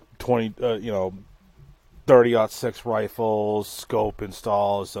 30-06 rifles, scope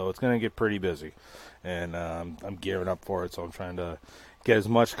installs. So it's going to get pretty busy, and I'm gearing up for it. So I'm trying to get as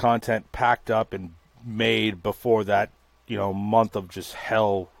much content packed up and made before that month of just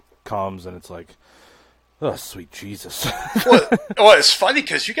hell comes, and it's like. Oh, sweet Jesus. well, it's funny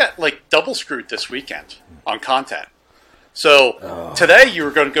because you got double screwed this weekend on content. So today you were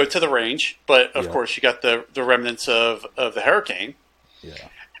going to go to the range, but of course you got the remnants of the hurricane. Yeah.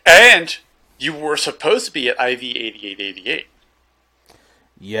 And you were supposed to be at IV 8888.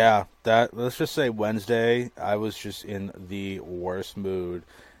 Yeah, let's just say Wednesday, I was just in the worst mood.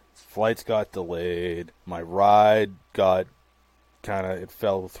 Flights got delayed. My ride got it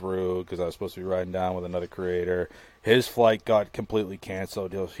fell through because I was supposed to be riding down with another creator. His flight got completely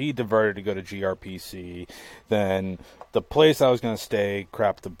canceled. He diverted to go to GRPC. Then the place I was going to stay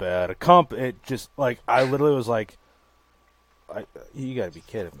crapped the bed. It just I literally was like, you got to be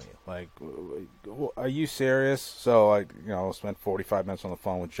kidding me. Like, are you serious? So I spent 45 minutes on the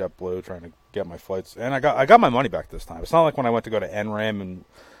phone with JetBlue trying to get my flights, and I got my money back this time. It's not like when I went to go to NRAM in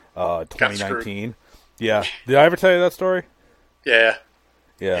 2019. Yeah, did I ever tell you that story? Yeah.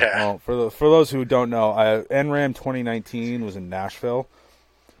 Well, for those who don't know, NRAM 2019 was in Nashville.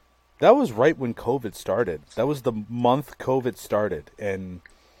 That was right when COVID started. That was the month COVID started, and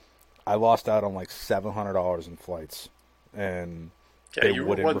I lost out on $700 in flights. And they you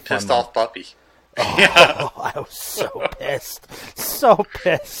wouldn't were one refund pissed me. off puppy. I was so pissed. So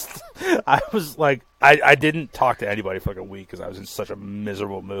pissed. I was like, I didn't talk to anybody for a week because I was in such a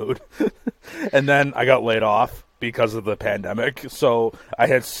miserable mood. And then I got laid off because of the pandemic. So I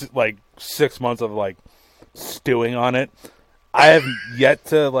had 6 months of stewing on it. I have yet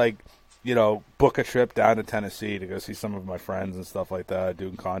to book a trip down to Tennessee to go see some of my friends and stuff like that,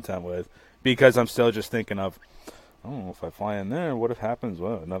 doing content with, because I'm still just thinking of, I don't know if I fly in there, what if happens?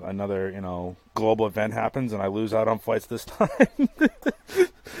 Well, another global event happens and I lose out on flights this time.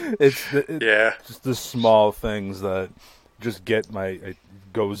 It's just the small things that just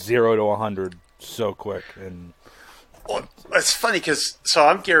go 0 to 100 so quick. And well, it's funny because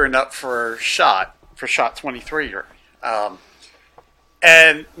I'm gearing up for SHOT for shot 23. Um,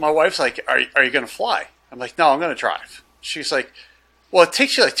 and my wife's like, are you going to fly? I'm like, no, I'm going to drive. She's like, well, it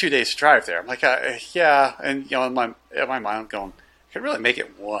takes you like 2 days to drive there. I'm like, yeah. And, in my mind, I'm going, I could really make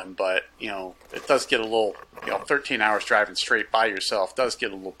it one, but, it does get a little, 13 hours driving straight by yourself does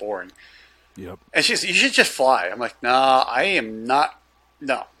get a little boring. Yep. And she's, you should just fly. I'm like, nah, I am not.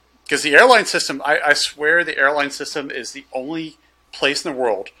 No. Because the airline system, I swear the airline system is the only place in the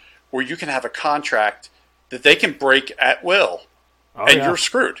world where you can have a contract that they can break at will, and you're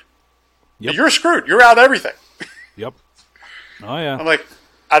screwed. Yep. You're screwed. You're out everything. Yep. Oh, yeah. I'm like,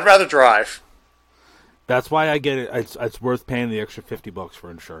 I'd rather drive. That's why I get it. It's worth paying the extra $50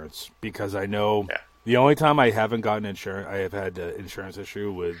 for insurance, because I know the only time I haven't gotten insurance, I have had an insurance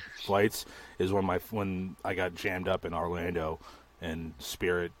issue with flights, is when I got jammed up in Orlando, and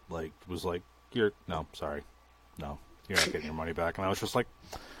Spirit was like, you're not getting your money back, and I was just like,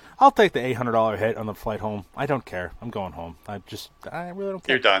 I'll take the $800 hit on the flight home. I don't care. I'm going home. I really don't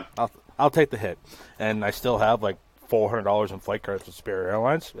care. You're done. I'll take the hit, and I still have like $400 in flight cards with Spirit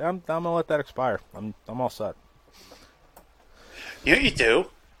Airlines. I'm gonna let that expire. I'm all set. You know what you do?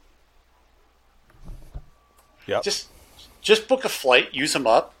 Yep. Just book a flight, use them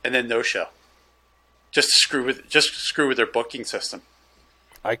up, and then no show. Just screw with their booking system.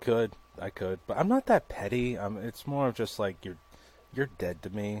 I could, but I'm not that petty. It's more of just like you're dead to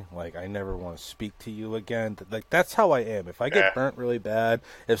me. Like, I never want to speak to you again. Like, that's how I am. If I get burnt really bad,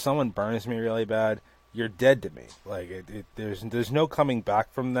 if someone burns me really bad, you're dead to me. Like, there's no coming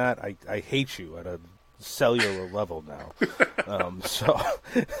back from that. I hate you at a cellular level now. So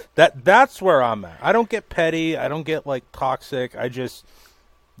that's where I'm at. I don't get petty. I don't get like toxic. I just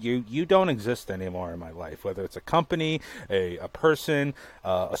you don't exist anymore in my life. Whether it's a company, a person,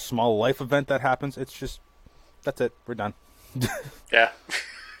 a small life event that happens, it's just that's it. We're done. Yeah.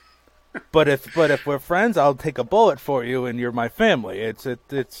 But if we're friends, I'll take a bullet for you, and you're my family.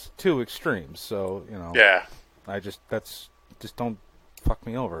 It's two extremes. So Yeah. I just don't fuck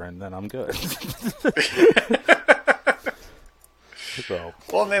me over, and then I'm good. So.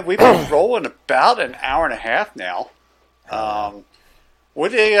 Well, man, we've been rolling about an hour and a half now.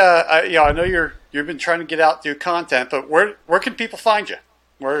 What I know you've been trying to get out, do content, but where can people find you?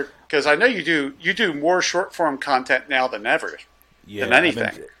 Because I know you do more short form content now than ever, than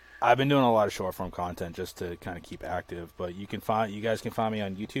anything. I've been doing a lot of short form content just to kind of keep active. But you guys can find me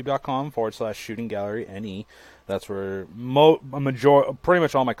on youtube.com/Shooting Gallery NE. That's where pretty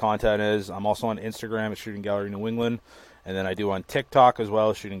much all my content is. I'm also on Instagram at Shooting Gallery New England. And then I do on TikTok as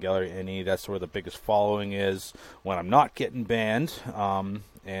well, Shooting Gallery NE. That's where the biggest following is when I'm not getting banned. I'm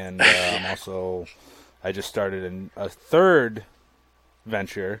also, I just started a third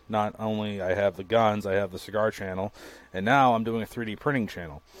venture. Not only I have the guns, I have the cigar channel, and now I'm doing a 3D printing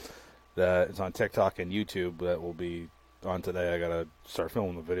channel that is on TikTok and YouTube that will be on today. I gotta start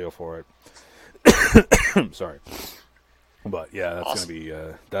filming the video for it. Sorry. But yeah, that's awesome. Gonna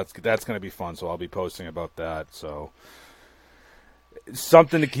be that's gonna be fun. So I'll be posting about that. So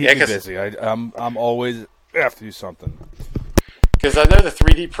something to keep me busy. I'm always have to do something. Because I know the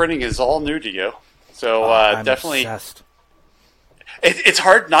 3D printing is all new to you, so I'm definitely. Obsessed. It's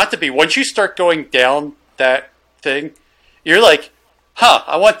hard not to be. Once you start going down that thing, you're like, "Huh,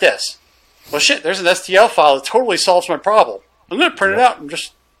 I want this." Well, shit, there's an STL file that totally solves my problem. I'm going to print it out.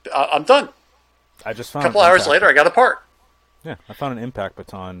 I'm done. I just found a couple hours later, I got a part. Yeah, I found an Impact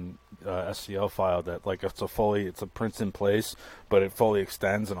Baton STL file that it's a prints in place, but it fully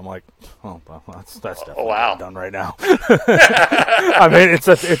extends, and I'm like, oh, well, that's definitely done right now. I mean,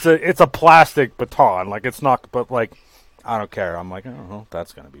 it's a plastic baton, like it's not, but like I don't care. I'm like, oh,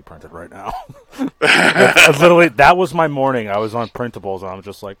 that's gonna be printed right now. That's literally that was my morning. I was on printables, and I'm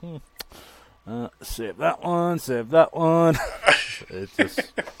just like, save that one. It's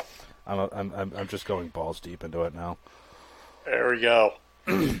just I'm just going balls deep into it now. There we go.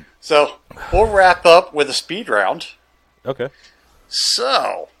 So we'll wrap up with a speed round. Okay.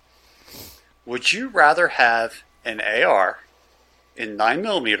 So, would you rather have an AR in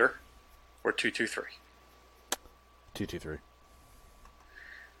 9mm or 223? 223.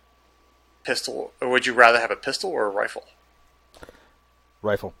 Pistol, or would you rather have a pistol or a rifle?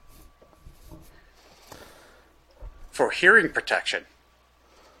 Rifle. For hearing protection,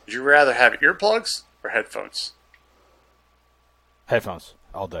 would you rather have earplugs or headphones? Headphones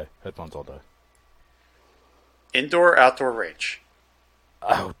all day. Headphones all day. Indoor or outdoor range?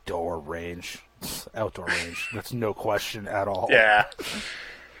 Outdoor range. Outdoor range. That's no question at all. Yeah.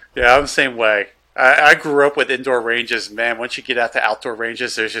 Yeah, I'm the same way. I grew up with indoor ranges. Man, once you get out to outdoor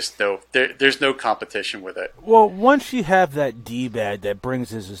ranges, there's just there's no competition with it. Well, once you have that D-bad that brings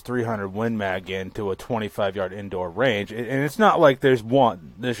his 300 Win Mag into a 25-yard indoor range, and it's not like there's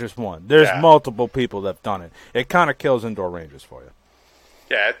just one. There's Yeah. multiple people that've done it. It kind of kills indoor ranges for you.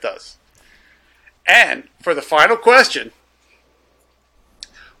 Yeah, it does. And for the final question,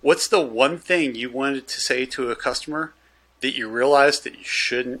 what's the one thing you wanted to say to a customer that you realized that you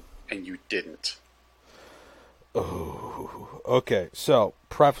shouldn't and you didn't? Oh, okay. So,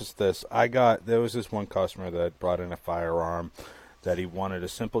 preface this. There was this one customer that brought in a firearm that he wanted a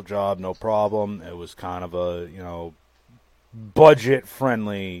simple job, no problem. It was kind of a,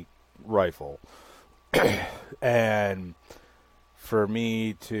 budget-friendly rifle. And for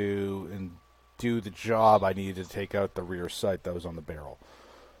me to do the job, I needed to take out the rear sight that was on the barrel.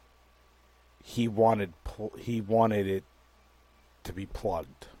 He wanted it to be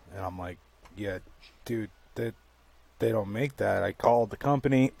plugged, and I'm like, yeah, dude, they don't make that. I called the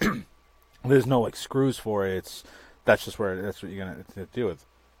company. There's no like screws for it. That's what you're gonna do with.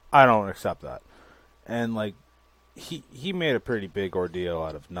 I don't accept that. And like he made a pretty big ordeal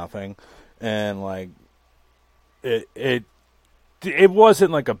out of nothing, and like it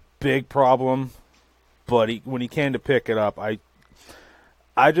wasn't like a big problem, but when he came to pick it up,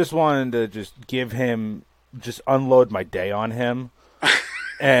 I just wanted to just unload my day on him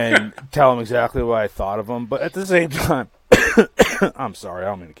and tell him exactly what I thought of him. But at the same time, I'm sorry, I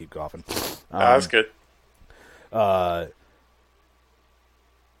don't mean to keep coughing. That's good.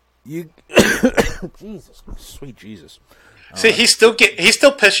 You, Jesus, sweet Jesus. See, he's still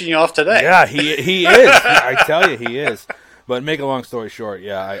pissing you off today. Yeah, he is. I tell you, he is. But make a long story short,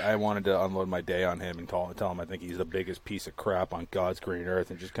 yeah, I wanted to unload my day on him and tell him I think he's the biggest piece of crap on God's green earth,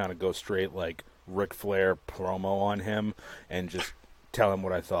 and just kind of go straight like Ric Flair promo on him and just tell him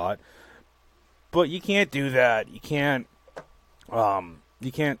what I thought. But you can't do that. You can't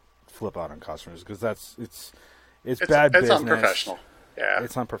flip out on customers because it's bad business. It's unprofessional. Yeah,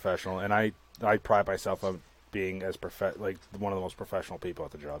 it's unprofessional, and I pride myself on being as like one of the most professional people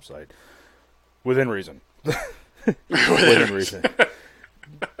at the job site, within reason. Within reason.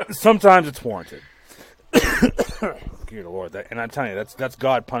 Sometimes it's warranted. Dear Lord, and I'm telling you, that's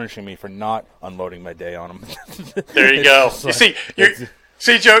God punishing me for not unloading my day on him. There you go. See,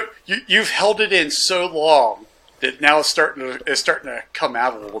 Joe, you've held it in so long that now it's starting to come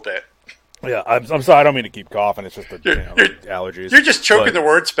out a little bit. Yeah, I'm sorry. I don't mean to keep coughing. It's just the allergies. You're just choking the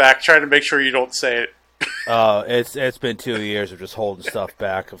words back, trying to make sure you don't say it. It's been 2 years of just holding stuff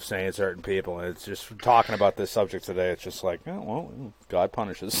back, of saying certain people, and it's just talking about this subject today. It's just like, oh, well, God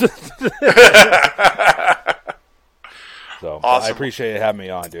punishes. So awesome. I appreciate you having me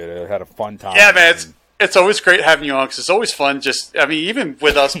on, dude. I had a fun time. Yeah, man, it's always great having you on because it's always fun. Even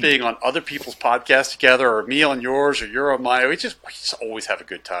with us being on other people's podcasts together, or me on yours, or you're on mine, we just always have a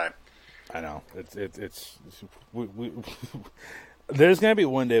good time. I know we there's gonna be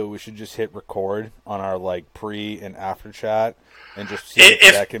one day where we should just hit record on our like pre and after chat and just see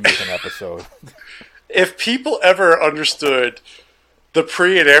if that can make an episode. If people ever understood the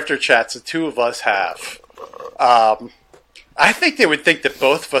pre and after chats the two of us have, I think they would think that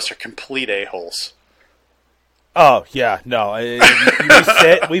both of us are complete a-holes. Oh yeah, no,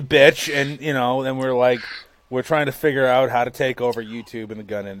 we bitch, and then we're trying to figure out how to take over YouTube in the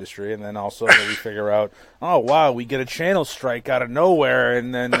gun industry, and then also we figure out, oh wow, we get a channel strike out of nowhere,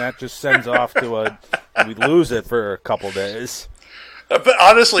 and then that just sends off to we lose it for a couple days. But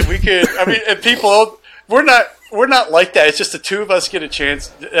honestly, we could. I mean, and people, we're not like that. It's just the two of us get a chance.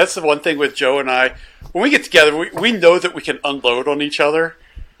 That's the one thing with Joe and I. When we get together, we know that we can unload on each other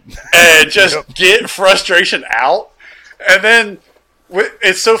and just get frustration out, and then.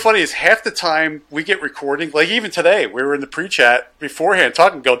 It's so funny. Is half the time we get recording, like even today, we were in the pre-chat beforehand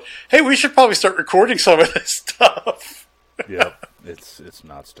talking, going, "Hey, we should probably start recording some of this stuff." Yep, it's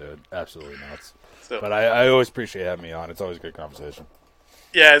nuts, dude. Absolutely nuts. But I always appreciate having me on. It's always a good conversation.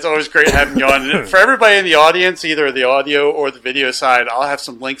 Yeah, it's always great having you on. And for everybody in the audience, either the audio or the video side, I'll have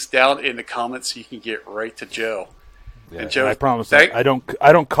some links down in the comments so you can get right to Joe. Yeah, and Joe, I promise I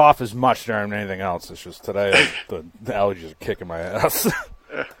don't cough as much during anything else. It's just today the allergies are kicking my ass.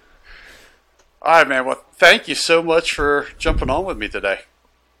 All right, man. Well, thank you so much for jumping on with me today.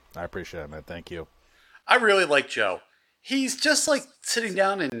 I appreciate it, man. Thank you. I really like Joe. He's just like sitting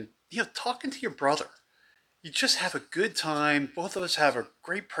down and talking to your brother. You just have a good time. Both of us have a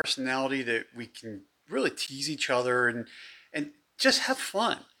great personality that we can really tease each other and just have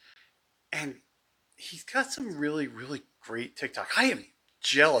fun. And he's got some really, really great TikTok. I am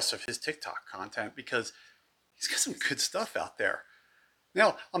jealous of his TikTok content because he's got some good stuff out there.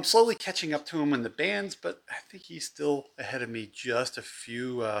 Now, I'm slowly catching up to him in the bands, but I think he's still ahead of me just a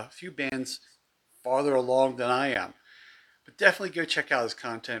few bands farther along than I am. But definitely go check out his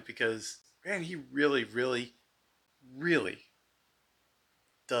content because, man, he really, really, really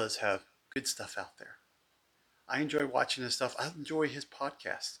does have good stuff out there. I enjoy watching his stuff. I enjoy his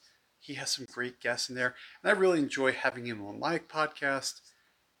podcast. He has some great guests in there, and I really enjoy having him on my podcast.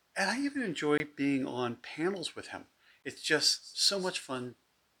 And I even enjoy being on panels with him. It's just so much fun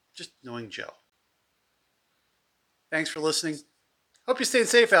just knowing Joe. Thanks for listening. Hope you're staying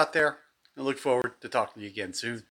safe out there. I look forward to talking to you again soon.